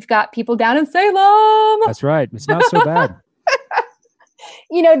we've got people down in Salem. That's right. It's not so bad.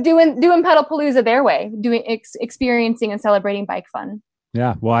 Doing Pedalpalooza their way, experiencing and celebrating bike fun.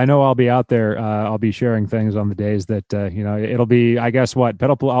 Yeah, well, I know I'll be out there. I'll be sharing things on the days that it'll be. I guess what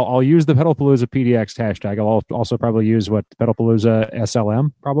I'll use the Pedalpalooza PDX hashtag. I'll also probably use Pedalpalooza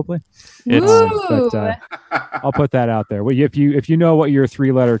SLM probably. I'll put that out there. Well, if you know what your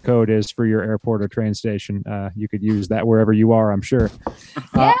 3-letter code is for your airport or train station, you could use that wherever you are. I'm sure.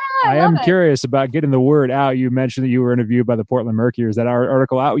 Yeah, I am curious about getting the word out. You mentioned that you were interviewed by the Portland Mercury. Is that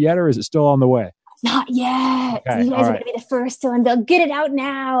article out yet, or is it still on the way? Not yet. Okay, you guys are going to be the first one. They'll get it out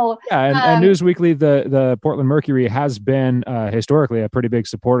now. Yeah, and News Weekly, the Portland Mercury has been historically a pretty big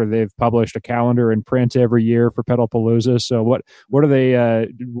supporter. They've published a calendar in print every year for Pedalpalooza. So what are they?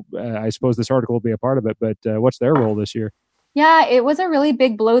 I suppose this article will be a part of it, but what's their role this year? Yeah, it was a really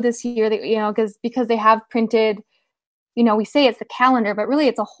big blow this year. That because they have printed. We say it's the calendar, but really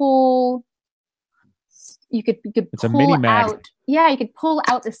it's a whole. You could it's pull a mini mag. out. Yeah, you could pull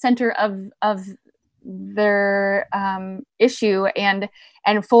out the center of their issue and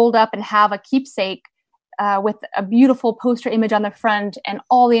fold up and have a keepsake with a beautiful poster image on the front and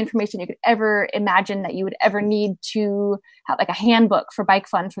all the information you could ever imagine that you would ever need to have, like a handbook for bike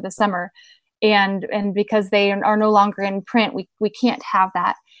fun for the summer. And because they are no longer in print, we can't have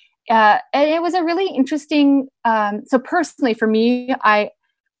that. And it was a really interesting. So personally, for me, I'm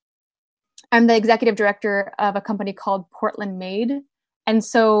the executive director of a company called Portland Made. And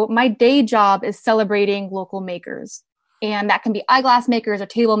so my day job is celebrating local makers. And that can be eyeglass makers or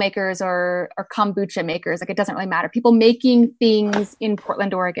table makers or kombucha makers. Like, it doesn't really matter. People making things in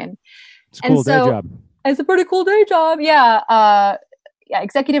Portland, Oregon. It's a cool day job. It's a pretty cool day job. Yeah.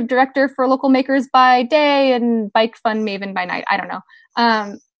 Executive director for local makers by day and bike fun maven by night. I don't know.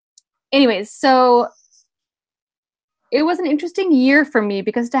 Anyways, so it was an interesting year for me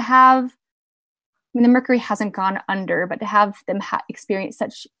because the Mercury hasn't gone under, but to have them experience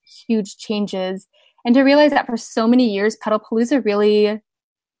such huge changes and to realize that for so many years, Pedalpalooza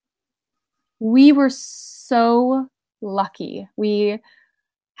we were so lucky. We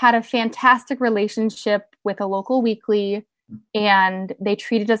had a fantastic relationship with a local weekly, and they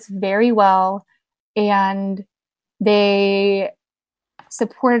treated us very well, and they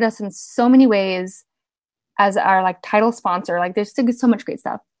supported us in so many ways as our title sponsor. There's so much great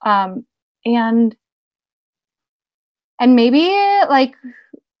stuff. And maybe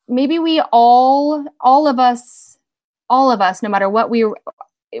we all of us, no matter what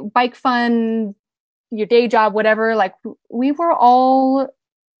bike fun, your day job, whatever, we were all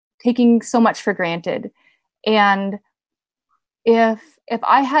taking so much for granted. And if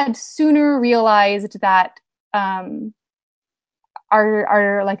I had sooner realized that,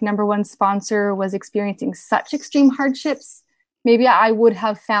 our number one sponsor was experiencing such extreme hardships, maybe I would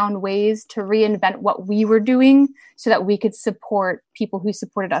have found ways to reinvent what we were doing so that we could support people who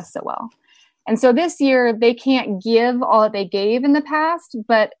supported us so well. And so this year, they can't give all that they gave in the past,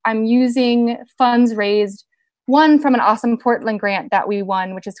 but I'm using funds raised, one from an awesome Portland grant that we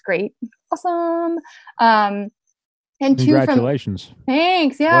won, which is great. Awesome. And congratulations.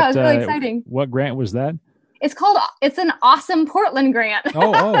 Thanks. Yeah, it was really exciting. What grant was that? It's an awesome Portland grant.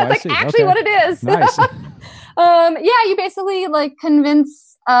 Oh, I see. Actually, what it is. Nice. You basically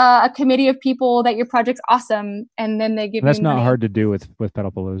convince a committee of people that your project's awesome, and then they give you money. That's not hard to do with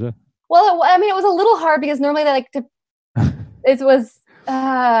Pedalpalooza. Well, it was a little hard because normally they like to it was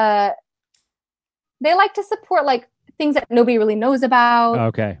they like to support like things that nobody really knows about.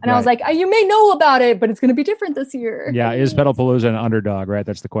 Okay. And I was like, you may know about it, but it's going to be different this year. Yeah. Is Pedalpalooza an underdog, right?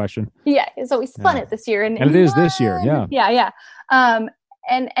 That's the question. Yeah. So we spun it this year. And it is this year. Yeah. Yeah.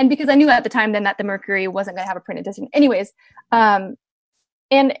 And because I knew at the time then that the Mercury wasn't going to have a print edition. Anyways. And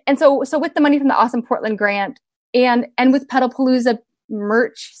so with the money from the Awesome Portland grant and with Pedalpalooza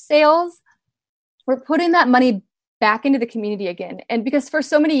merch sales, we're putting that money back into the community again. And because for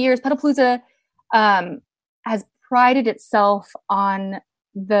so many years, Pedalpalooza has prided itself on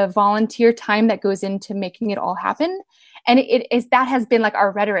the volunteer time that goes into making it all happen. And that has been like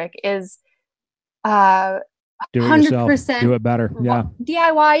our rhetoric is do it 100% yourself. Do it better. Yeah.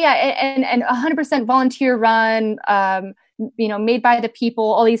 DIY. Yeah. And 100% volunteer run, made by the people,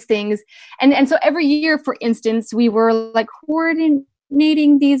 all these things. And so every year, for instance, we were like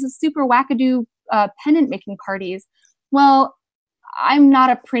coordinating these super wackadoo pennant making parties. Well, I'm not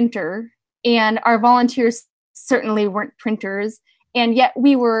a printer, and our volunteers certainly weren't printers. And yet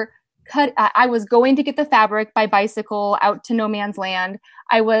we were I was going to get the fabric by bicycle out to no man's land.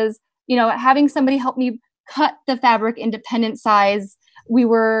 I was, having somebody help me cut the fabric into pennant size. We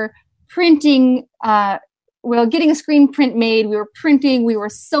were printing, getting a screen print made. We were printing, we were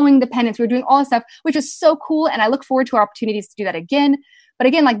sewing the pennants. We were doing all this stuff, which is so cool. And I look forward to our opportunities to do that again. But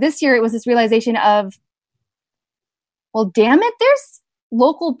again, like this year, it was this realization of, well, damn it, there's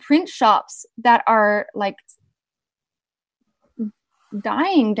local print shops that are like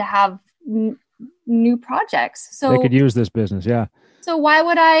dying to have new projects. So they could use this business. Yeah. So why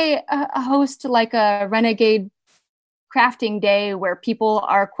would I host like a renegade crafting day where people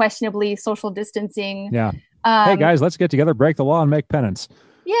are questionably social distancing? Yeah. Hey guys, let's get together, break the law, and make pennants.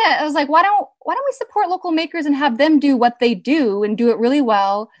 Yeah, I was like, why don't we support local makers and have them do what they do and do it really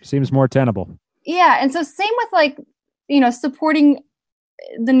well? Seems more tenable. Yeah, and so same with like, supporting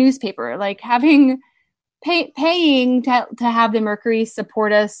the newspaper, like having paying to have the Mercury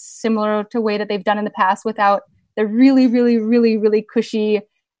support us similar to the way that they've done in the past without the really, really, really, really cushy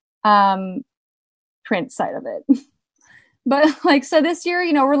print side of it. But like, so this year,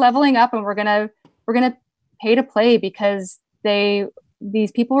 we're leveling up and we're gonna pay to play because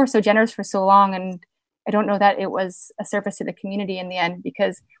these people were so generous for so long, and I don't know that it was a service to the community in the end,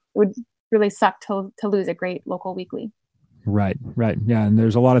 because it would really suck to lose a great local weekly. Right. Yeah. And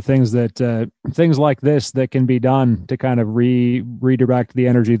there's a lot of things things like this that can be done to kind of redirect the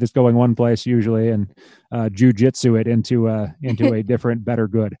energy that's going one place usually and jujitsu it into a different, better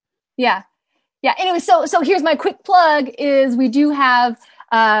good. Yeah. Anyway, so here's my quick plug is we do have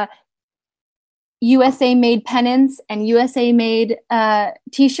USA made pennants and USA made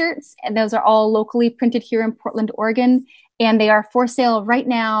t-shirts, and those are all locally printed here in Portland, Oregon, and they are for sale right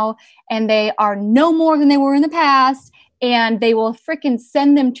now, and they are no more than they were in the past, and they will frickin'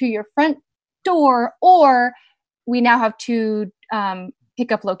 send them to your front door, or we now have two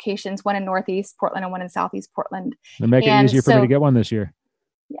pickup locations, one in Northeast Portland and one in Southeast Portland. They're making it easier for me to get one this year.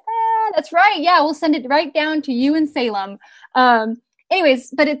 Yeah, that's right. Yeah, we'll send it right down to you in Salem.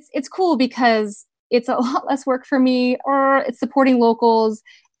 Anyways, but it's cool because it's a lot less work for me, or it's supporting locals,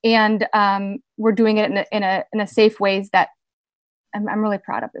 and we're doing it in a safe ways that I'm really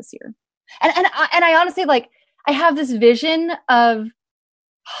proud of this year. And I honestly, like, I have this vision of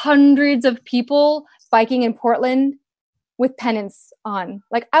hundreds of people biking in Portland with pennants on.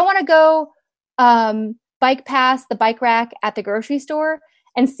 Like, I want to go bike past the bike rack at the grocery store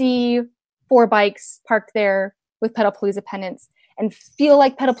and see 4 bikes parked there with Pedalpalooza pennants and feel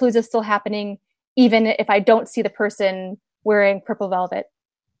like Pedalpalooza is still happening, even if I don't see the person wearing purple velvet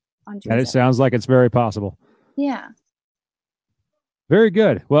on June. And it sounds like it's very possible. Yeah. Very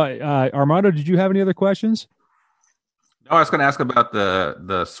good. Well, Armando, did you have any other questions? No, I was going to ask about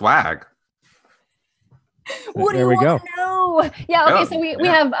the swag. What do you want to know? Yeah, okay, so we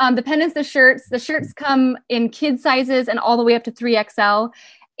have the pennants, the shirts. The shirts come in kid sizes and all the way up to 3XL.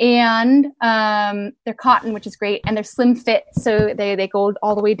 And they're cotton, which is great. And they're slim fit, so they go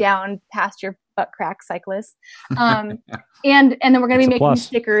all the way down past your butt crack, cyclists. And then we're going to be making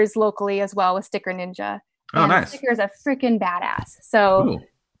stickers locally as well with Sticker Ninja. Oh, nice. Stickers are freaking badass. So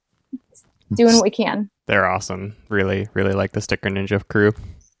doing what we can. They're awesome. Really, really like the Sticker Ninja crew.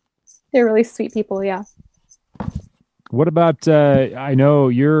 They're really sweet people, yeah. What about, I know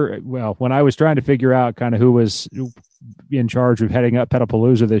when I was trying to figure out kind of who was in charge of heading up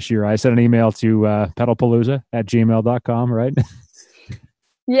Pedalpalooza this year, I sent an email to pedalpalooza@gmail.com, right?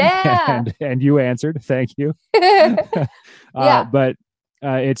 Yeah. and you answered. Thank you. Yeah. But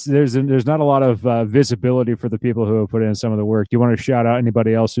there's not a lot of visibility for the people who have put in some of the work. Do you want to shout out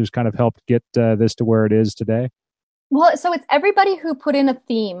anybody else who's kind of helped get this to where it is today? Well, so it's everybody who put in a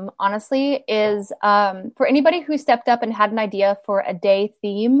theme, honestly, is for anybody who stepped up and had an idea for a day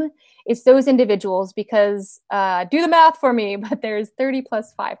theme, it's those individuals because do the math for me, but there's 30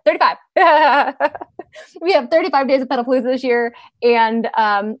 plus 5, 35. We have 35 days of Pedalpalooza this year. And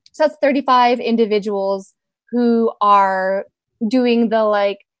so that's 35 individuals who are doing the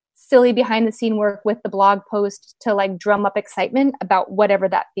like silly behind the scene work with the blog post to like drum up excitement about whatever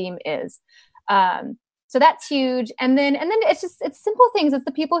that theme is. So that's huge. And then it's simple things. It's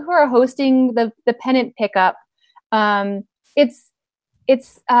the people who are hosting the pennant pickup. Shout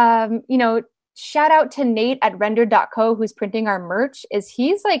out to Nate at rendered.co who's printing our merch.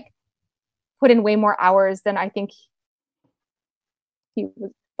 He's like put in way more hours than I think he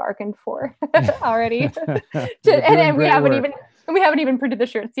was bargained for already. And we haven't even printed the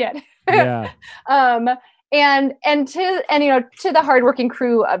shirts yet. Yeah. And to the hardworking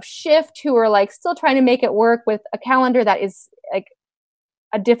crew of Shift who are like still trying to make it work with a calendar that is like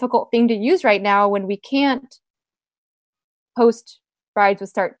a difficult thing to use right now when we can't post rides with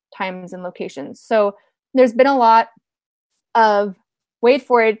start times and locations. So there's been a lot of wait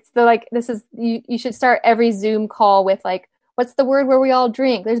for it. This is you should start every Zoom call with like, what's the word where we all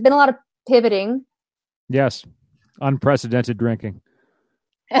drink? There's been a lot of pivoting. Yes. Unprecedented drinking.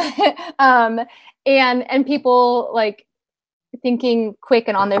 And people like thinking quick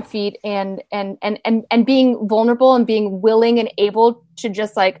and on their feet and being vulnerable and being willing and able to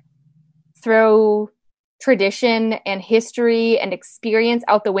just like throw tradition and history and experience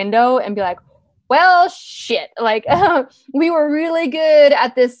out the window and be like, well, shit, like we were really good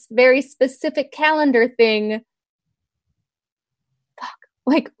at this very specific calendar thing. Fuck,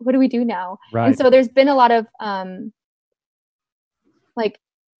 like, what do we do now? Right. And so there's been a lot of like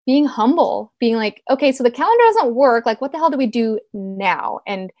being humble, being like, okay, so the calendar doesn't work. Like, what the hell do we do now?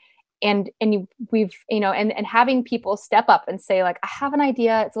 And having people step up and say like, I have an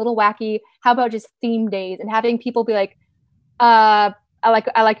idea. It's a little wacky. How about just theme days? And having people be like, I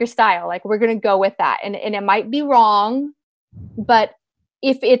like your style. Like, we're going to go with that. And it might be wrong, but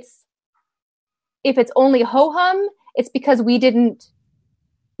if it's only ho-hum, it's because we didn't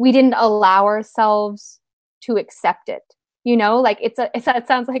allow ourselves to accept it. You know, like it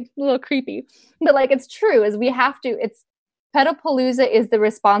sounds like a little creepy, but like it's true. Is we have to. It's Pedalpalooza is the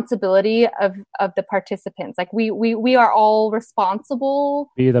responsibility of the participants. Like we are all responsible.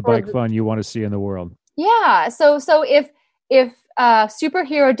 Be the bike fun you want to see in the world. Yeah. So if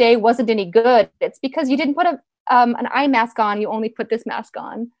Superhero Day wasn't any good, it's because you didn't put an eye mask on. You only put this mask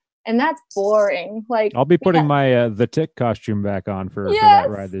on, and that's boring. Like I'll be putting my the Tick costume back on for that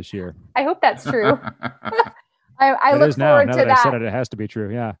ride this year. I hope that's true. I look forward to that. I said it, it has to be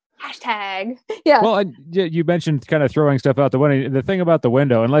true. Yeah. Hashtag. Yeah. Well, you mentioned kind of throwing stuff out the window. The thing about the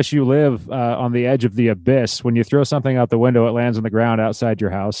window, unless you live on the edge of the abyss, when you throw something out the window, it lands on the ground outside your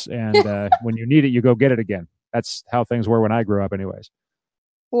house. And when you need it, you go get it again. That's how things were when I grew up anyways.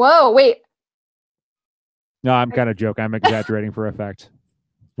 Whoa, wait. No, I'm kind of joking. I'm exaggerating for effect.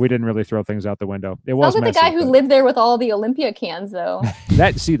 We didn't really throw things out the window. It was like messy, the guy who lived there with all the Olympia cans, though.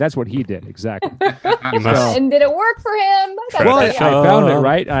 That's what he did exactly. And did it work for him? Well, I found it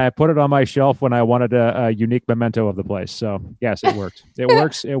right. I put it on my shelf when I wanted a unique memento of the place. So yes, it worked. It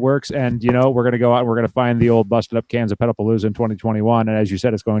works. It works. And we're going to go out and we're going to find the old busted up cans of Pedalpalooza in 2021. And as you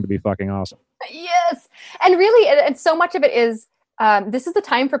said, it's going to be fucking awesome. Yes, and really, and so much of it is this is the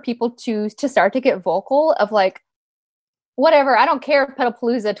time for people to start to get vocal of like. Whatever, I don't care if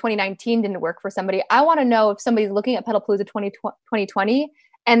Pedalpalooza 2019 didn't work for somebody. I want to know if somebody's looking at Pedalpalooza 2020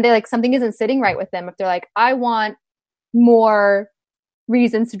 and they're like, something isn't sitting right with them. If they're like, I want more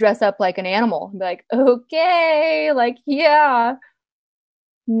reasons to dress up like an animal. Be like, okay, like, yeah,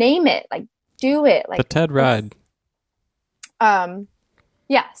 name it, like, do it. Like the TED ride.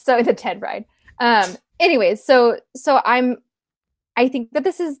 Yeah, so the TED ride. Anyways, so I think that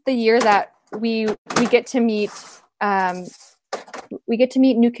this is the year that we get to meet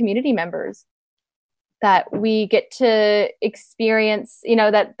new community members, that we get to experience,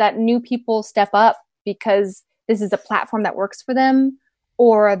 that new people step up because this is a platform that works for them,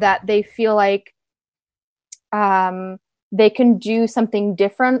 or that they feel like they can do something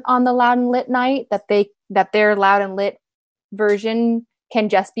different on the Loud and Lit night, that their Loud and Lit version can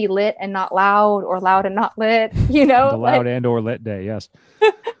just be lit and not loud, or loud and not lit, The loud and or lit day, yes.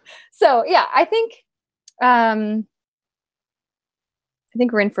 So yeah, I think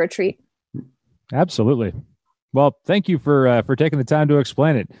we're in for a treat. Absolutely. Well, thank you for taking the time to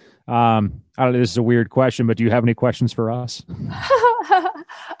explain it. I don't know, this is a weird question, but do you have any questions for us?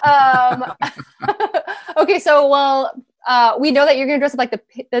 Okay, so we know that you're going to dress up like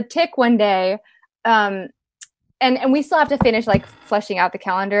the Tick one day. and we still have to finish like fleshing out the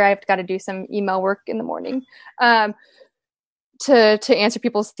calendar. I've got to do some email work in the morning to answer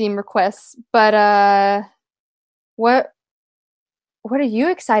people's theme requests. But what are you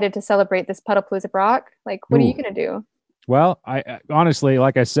excited to celebrate this Pedalpalooza, Brock? Like, what are you going to do? Well, I honestly,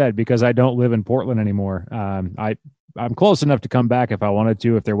 like I said, because I don't live in Portland anymore, I'm close enough to come back if I wanted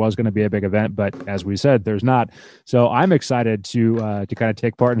to, if there was going to be a big event. But as we said, there's not. So I'm excited to kind of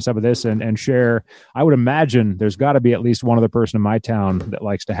take part in some of this and share. I would imagine there's got to be at least one other person in my town that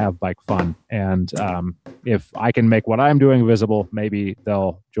likes to have bike fun. And if I can make what I'm doing visible, maybe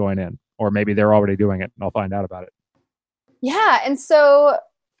they'll join in, or maybe they're already doing it and I'll find out about it. Yeah. And so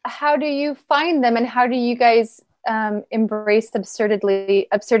how do you find them, and how do you guys embrace absurdity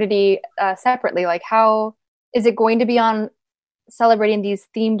separately? Like, how is it going to be on celebrating these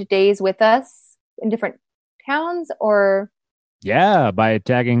themed days with us in different towns, or? Yeah, by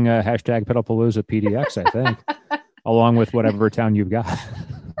tagging hashtag Pedalpalooza PDX, I think, along with whatever town you've got.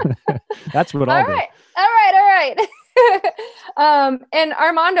 That's what I'll do. All right. And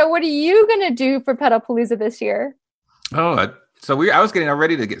Armando, what are you going to do for Pedalpalooza this year? Oh, so I was getting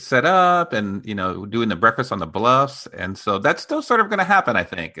ready to get set up and, doing the breakfast on the bluffs. And so that's still sort of going to happen, I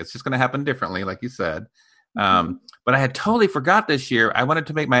think. It's just going to happen differently, like you said. But I had totally forgot this year. I wanted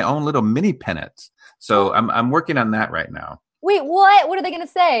to make my own little mini pennants. So I'm working on that right now. Wait, what? What are they going to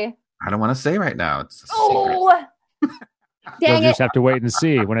say? I don't want to say right now. It's a secret. Dang You'll just have to wait and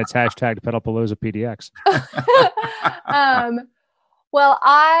see when it's hashtag Pedalpalooza PDX. Well,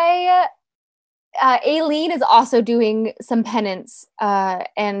 Aileen is also doing some pennants,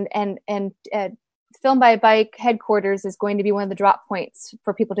 and Film by Bike headquarters is going to be one of the drop points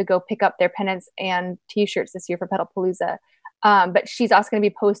for people to go pick up their pennants and t-shirts this year for Pedalpalooza. But she's also going to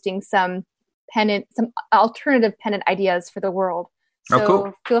be posting some alternative pennant ideas for the world. So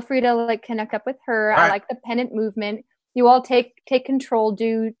cool. Feel free to connect up with her. All right. I like the pennant movement. You all take control,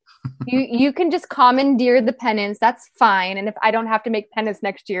 dude. You can just commandeer the pennants. That's fine. And if I don't have to make pennants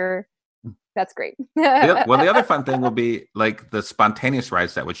next year, that's great. Well, the other fun thing will be like the spontaneous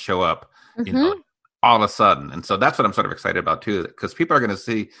rides that would show up, all of a sudden. And so that's what I'm sort of excited about too, because people are going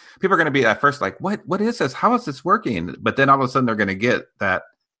to be at first like, what is this? How is this working? But then all of a sudden they're going to get that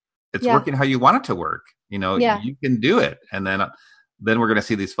it's working how you want it to work. You can do it. And then we're going to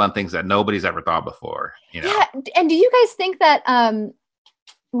see these fun things that nobody's ever thought before. Yeah. And do you guys think that,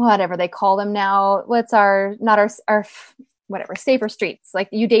 whatever they call them now, whatever, safer streets.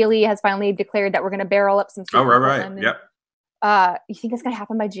 Like Udaily has finally declared that we're going to barrel up some streets. Oh, right. Yep. You think it's going to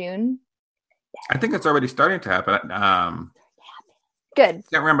happen by June? I think it's already starting to happen. Good.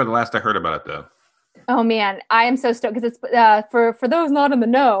 Can't remember the last I heard about it though. Oh man, I am so stoked because it's for those not in the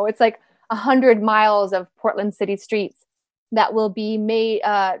know. It's like 100 miles of Portland city streets that will be made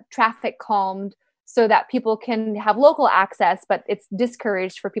traffic calmed so that people can have local access, but it's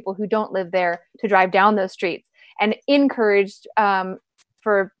discouraged for people who don't live there to drive down those streets, and encouraged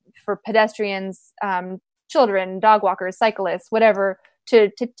for pedestrians, children, dog walkers, cyclists, whatever,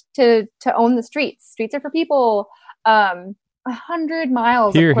 to own the streets. Streets are for people. 100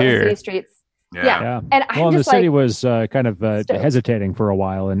 miles of Portland city streets. Yeah. And I'm the city was kind of hesitating for a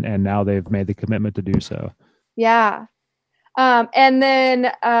while, and now they've made the commitment to do so. Yeah. And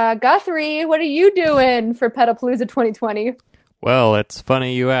then Guthrie, what are you doing for Pedalpalooza 2020? Well, it's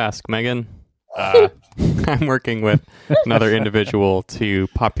funny you ask, Megan. I'm working with another individual to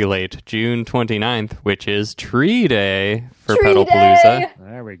populate June 29th, which is Tree Day for Pedalpalooza.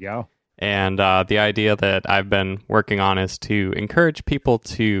 There we go. And the idea that I've been working on is to encourage people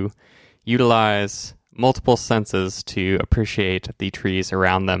to utilize multiple senses to appreciate the trees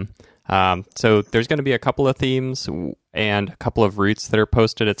around them. So there's going to be a couple of themes and a couple of routes that are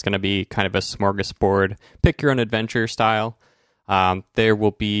posted. It's going to be kind of a smorgasbord, pick your own adventure style. There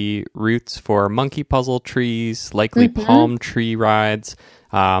will be routes for monkey puzzle trees, likely palm tree rides.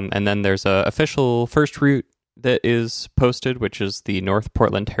 And then there's a official first route that is posted, which is the North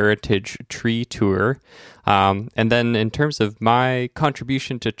Portland Heritage Tree Tour. And then in terms of my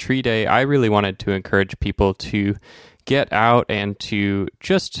contribution to Tree Day, I really wanted to encourage people to get out and to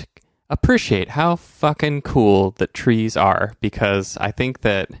just appreciate how fucking cool that trees are, because I think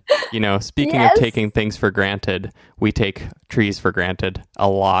that, speaking of taking things for granted, we take trees for granted a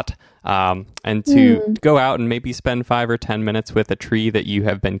lot. And to go out and maybe spend 5 or 10 minutes with a tree that you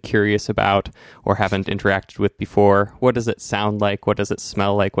have been curious about or haven't interacted with before. What does it sound like? What does it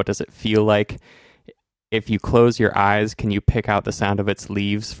smell like? What does it feel like? If you close your eyes, can you pick out the sound of its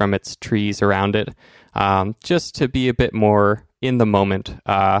leaves from its trees around it? Just to be a bit more in the moment.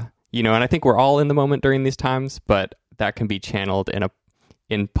 And I think we're all in the moment during these times, but that can be channeled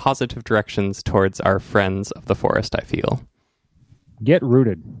in positive directions towards our friends of the forest, I feel. Get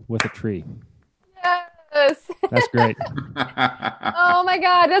rooted with a tree. Yes. That's great. Oh my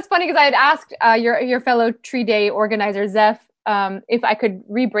God, that's funny because I had asked your fellow Tree Day organizer Zeph if I could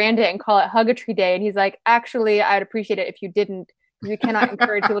rebrand it and call it Hug a Tree Day, and he's like, actually, I'd appreciate it if you didn't. We cannot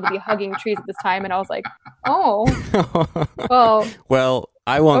encourage people to be hugging trees at this time. And I was like, oh, well,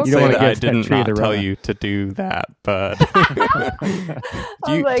 I won't You don't say wanna that I give that didn't tree not the tell run. you to do that, but I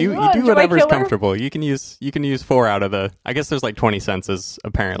was like, you "Oh, do joy whatever's killer." comfortable. You can use 4 out of the. I guess there's like 20 senses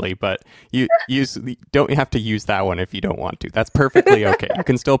apparently, but you don't have to use that one if you don't want to. That's perfectly okay. You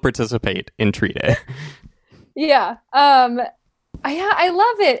can still participate in Tree Day. Yeah. I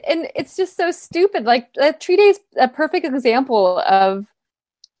love it. And it's just so stupid. Like, Tree Day is a perfect example of,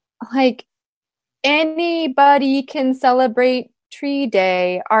 like, anybody can celebrate Tree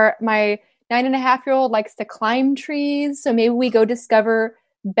Day. My 9.5-year-old likes to climb trees, so maybe we go discover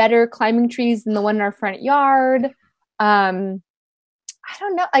better climbing trees than the one in our front yard. I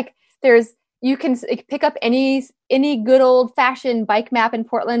don't know. Like, you can pick up any good old fashioned bike map in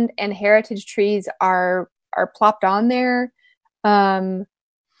Portland, and heritage trees are plopped on there. You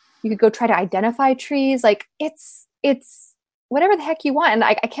could go try to identify trees. Like, it's whatever the heck you want. And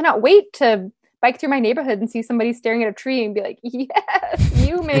I cannot wait to bike through my neighborhood and see somebody staring at a tree and be like, yes,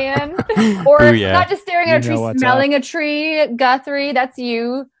 you, man. Or Booyah. not just staring at a tree, smelling a tree. Guthrie, that's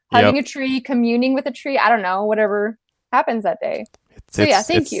you. Hugging a tree, communing with a tree. I don't know, whatever happens that day.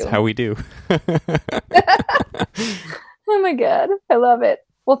 Thank you. It's how we do. Oh my God. I love it.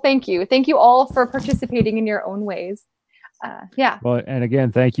 Well, thank you. Thank you all for participating in your own ways. Well, and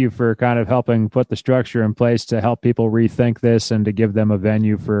again, thank you for kind of helping put the structure in place to help people rethink this and to give them a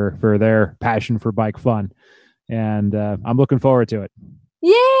venue for their passion for bike fun. And I'm looking forward to it.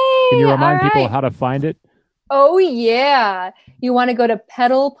 Yay! Can you remind people how to find it? Oh, yeah. You want to go to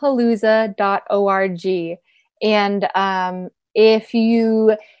pedalpalooza.org. And if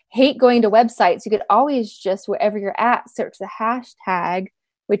you hate going to websites, you could always just, wherever you're at, search the hashtag,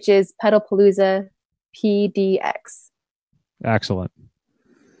 which is Pedalpalooza PDX. Excellent.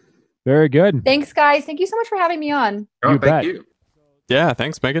 Very good. Thanks, guys. Thank you so much for having me on. Oh, You thank bet. you. Yeah,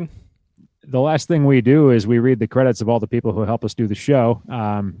 thanks, Megan. The last thing we do is we read the credits of all the people who help us do the show.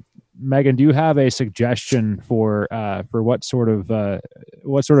 Megan, do you have a suggestion for what sort of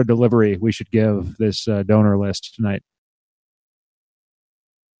delivery we should give this donor list tonight?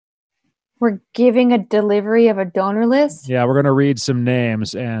 We're giving a delivery of a donor list? Yeah, we're going to read some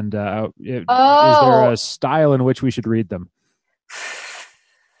names, and is there a style in which we should read them?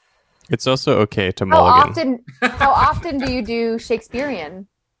 It's also okay to mulligan. How often do you do Shakespearean?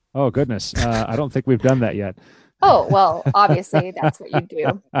 Oh, goodness. I don't think we've done that yet. Oh, well, obviously that's what you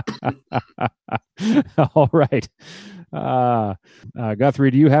do. All right.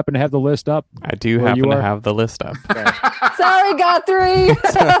 Guthrie, do you happen to have the list up? I do happen to have the list up. Sorry, Guthrie.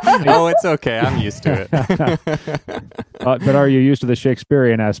 Oh, it's okay. I'm used to it. But are you used to the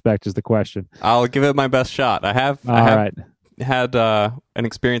Shakespearean aspect is the question. I'll give it my best shot. I have had an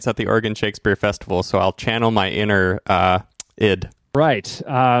experience at the Oregon Shakespeare Festival, so I'll channel my inner id. Right.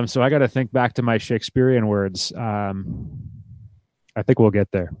 So I got to think back to my Shakespearean words. I think we'll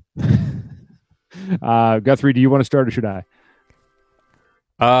get there. Guthrie, do you want to start or should I?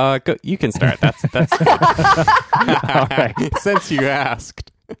 You can start. That's All right. Since you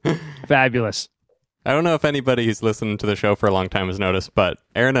asked. Fabulous. I don't know if anybody who's listened to the show for a long time has noticed, but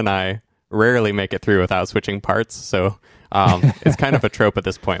Aaron and I rarely make it through without switching parts. So it's kind of a trope at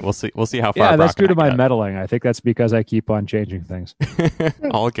this point. We'll see how far. Yeah, that's Brock due to and I my get. meddling. I think that's because I keep on changing things.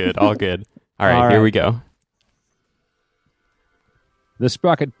 All good. All right, here we go. The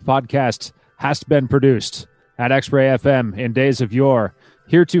Sprocket Podcast has been produced at X-Ray FM in days of yore.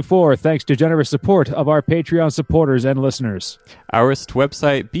 Heretofore, thanks to generous support of our Patreon supporters and listeners. Ourst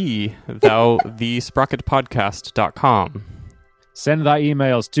website be thou thesprocketpodcast.com. Send thy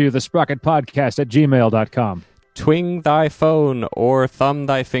emails to thesprocketpodcast@gmail.com. Twing thy phone or thumb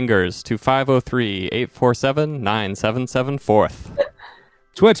thy fingers to 503-847-9774.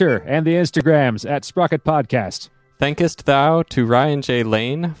 Twitter and the Instagrams at Sprocket Podcast. Thankest thou to Ryan J.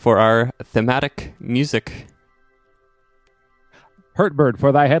 Lane for our thematic music. Hurtbird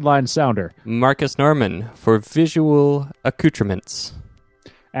for thy headline sounder. Marcus Norman for visual accoutrements.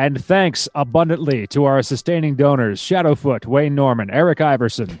 And thanks abundantly to our sustaining donors, Shadowfoot, Wayne Norman, Eric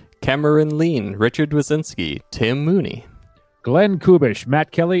Iverson, Cameron Lean, Richard Wazinski, Tim Mooney, Glenn Kubish,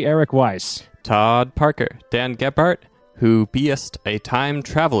 Matt Kelly, Eric Weiss, Todd Parker, Dan Gebhardt, who beest a time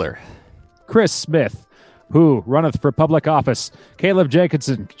traveler, Chris Smith, who runneth for public office, Caleb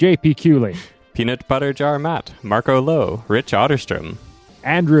Jenkinson, J.P. Cooley, Peanut Butter Jar Matt, Marco Lowe, Rich Otterstrom,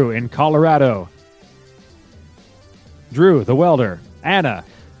 Andrew in Colorado. Drew, the welder. Anna,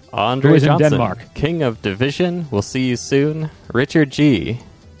 Andre who is in Johnson, Denmark. King of Division. We'll see you soon. Richard G.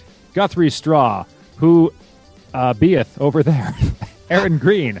 Guthrie Straw, who beeth over there. Aaron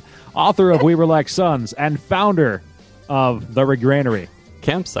Green, author of We Were Like Sons and founder of The Regranary.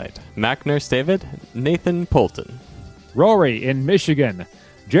 Campsite. Mac Nurse David. Nathan Polton. Rory in Michigan.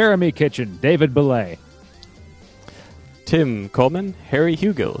 Jeremy Kitchen, David Belay. Tim Coleman. Harry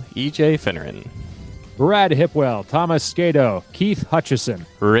Hugel. E.J. Finneran. Brad Hipwell, Thomas Scado, Keith Hutchison.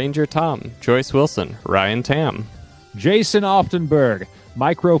 Ranger Tom. Joyce Wilson. Ryan Tam. Jason Oftenberg,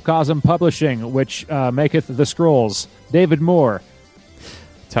 Microcosm Publishing, which maketh the scrolls. David Moore.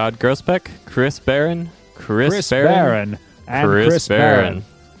 Todd Grosbeck. Chris Barron. Chris Barron. And Chris Barron. Barron.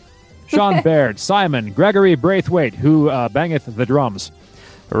 Sean Baird, Simon, Gregory Braithwaite, who bangeth the drums.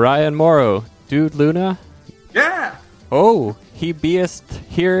 Ryan Morrow. Dude Luna. Yeah. Oh, he beest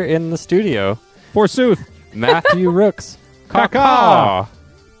here in the studio. Forsooth. Matthew Rooks. Kaka.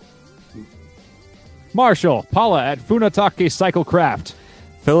 Marshall, Paula at Funatake Cyclecraft.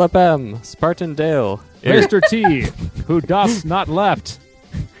 Philip M. Spartan Dale. Mr. T, who doth not left.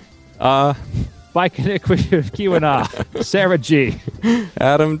 Bike Iniquity of Kiwana. Sarah G.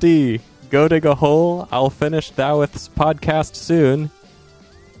 Adam D. Go dig a hole. I'll finish thou with's podcast soon.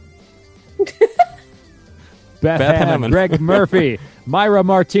 Beth Hammond, Hammond. Greg Murphy, Myra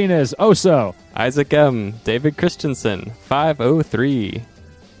Martinez, Oso. Isaac M. David Christensen. 503.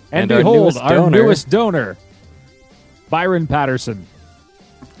 And our behold, newest our donor. newest donor, Byron Patterson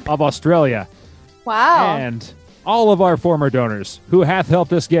of Australia. Wow. And all of our former donors who hath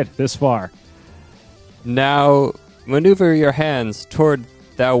helped us get this far. Now, maneuver your hands toward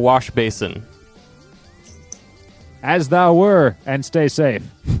thou wash basin. As thou were, and stay safe.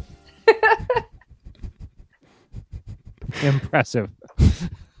 Impressive.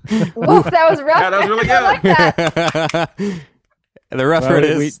 Woof, that was rough. Yeah, that was really I like that. The rougher Well, it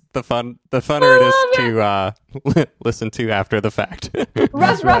is, the funner it is to listen to after the fact.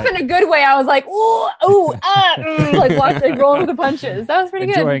 Rough in a good way. I was like, ooh, like rolling with the punches. That was pretty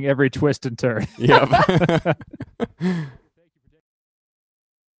good. Enjoying every twist and turn. Yep.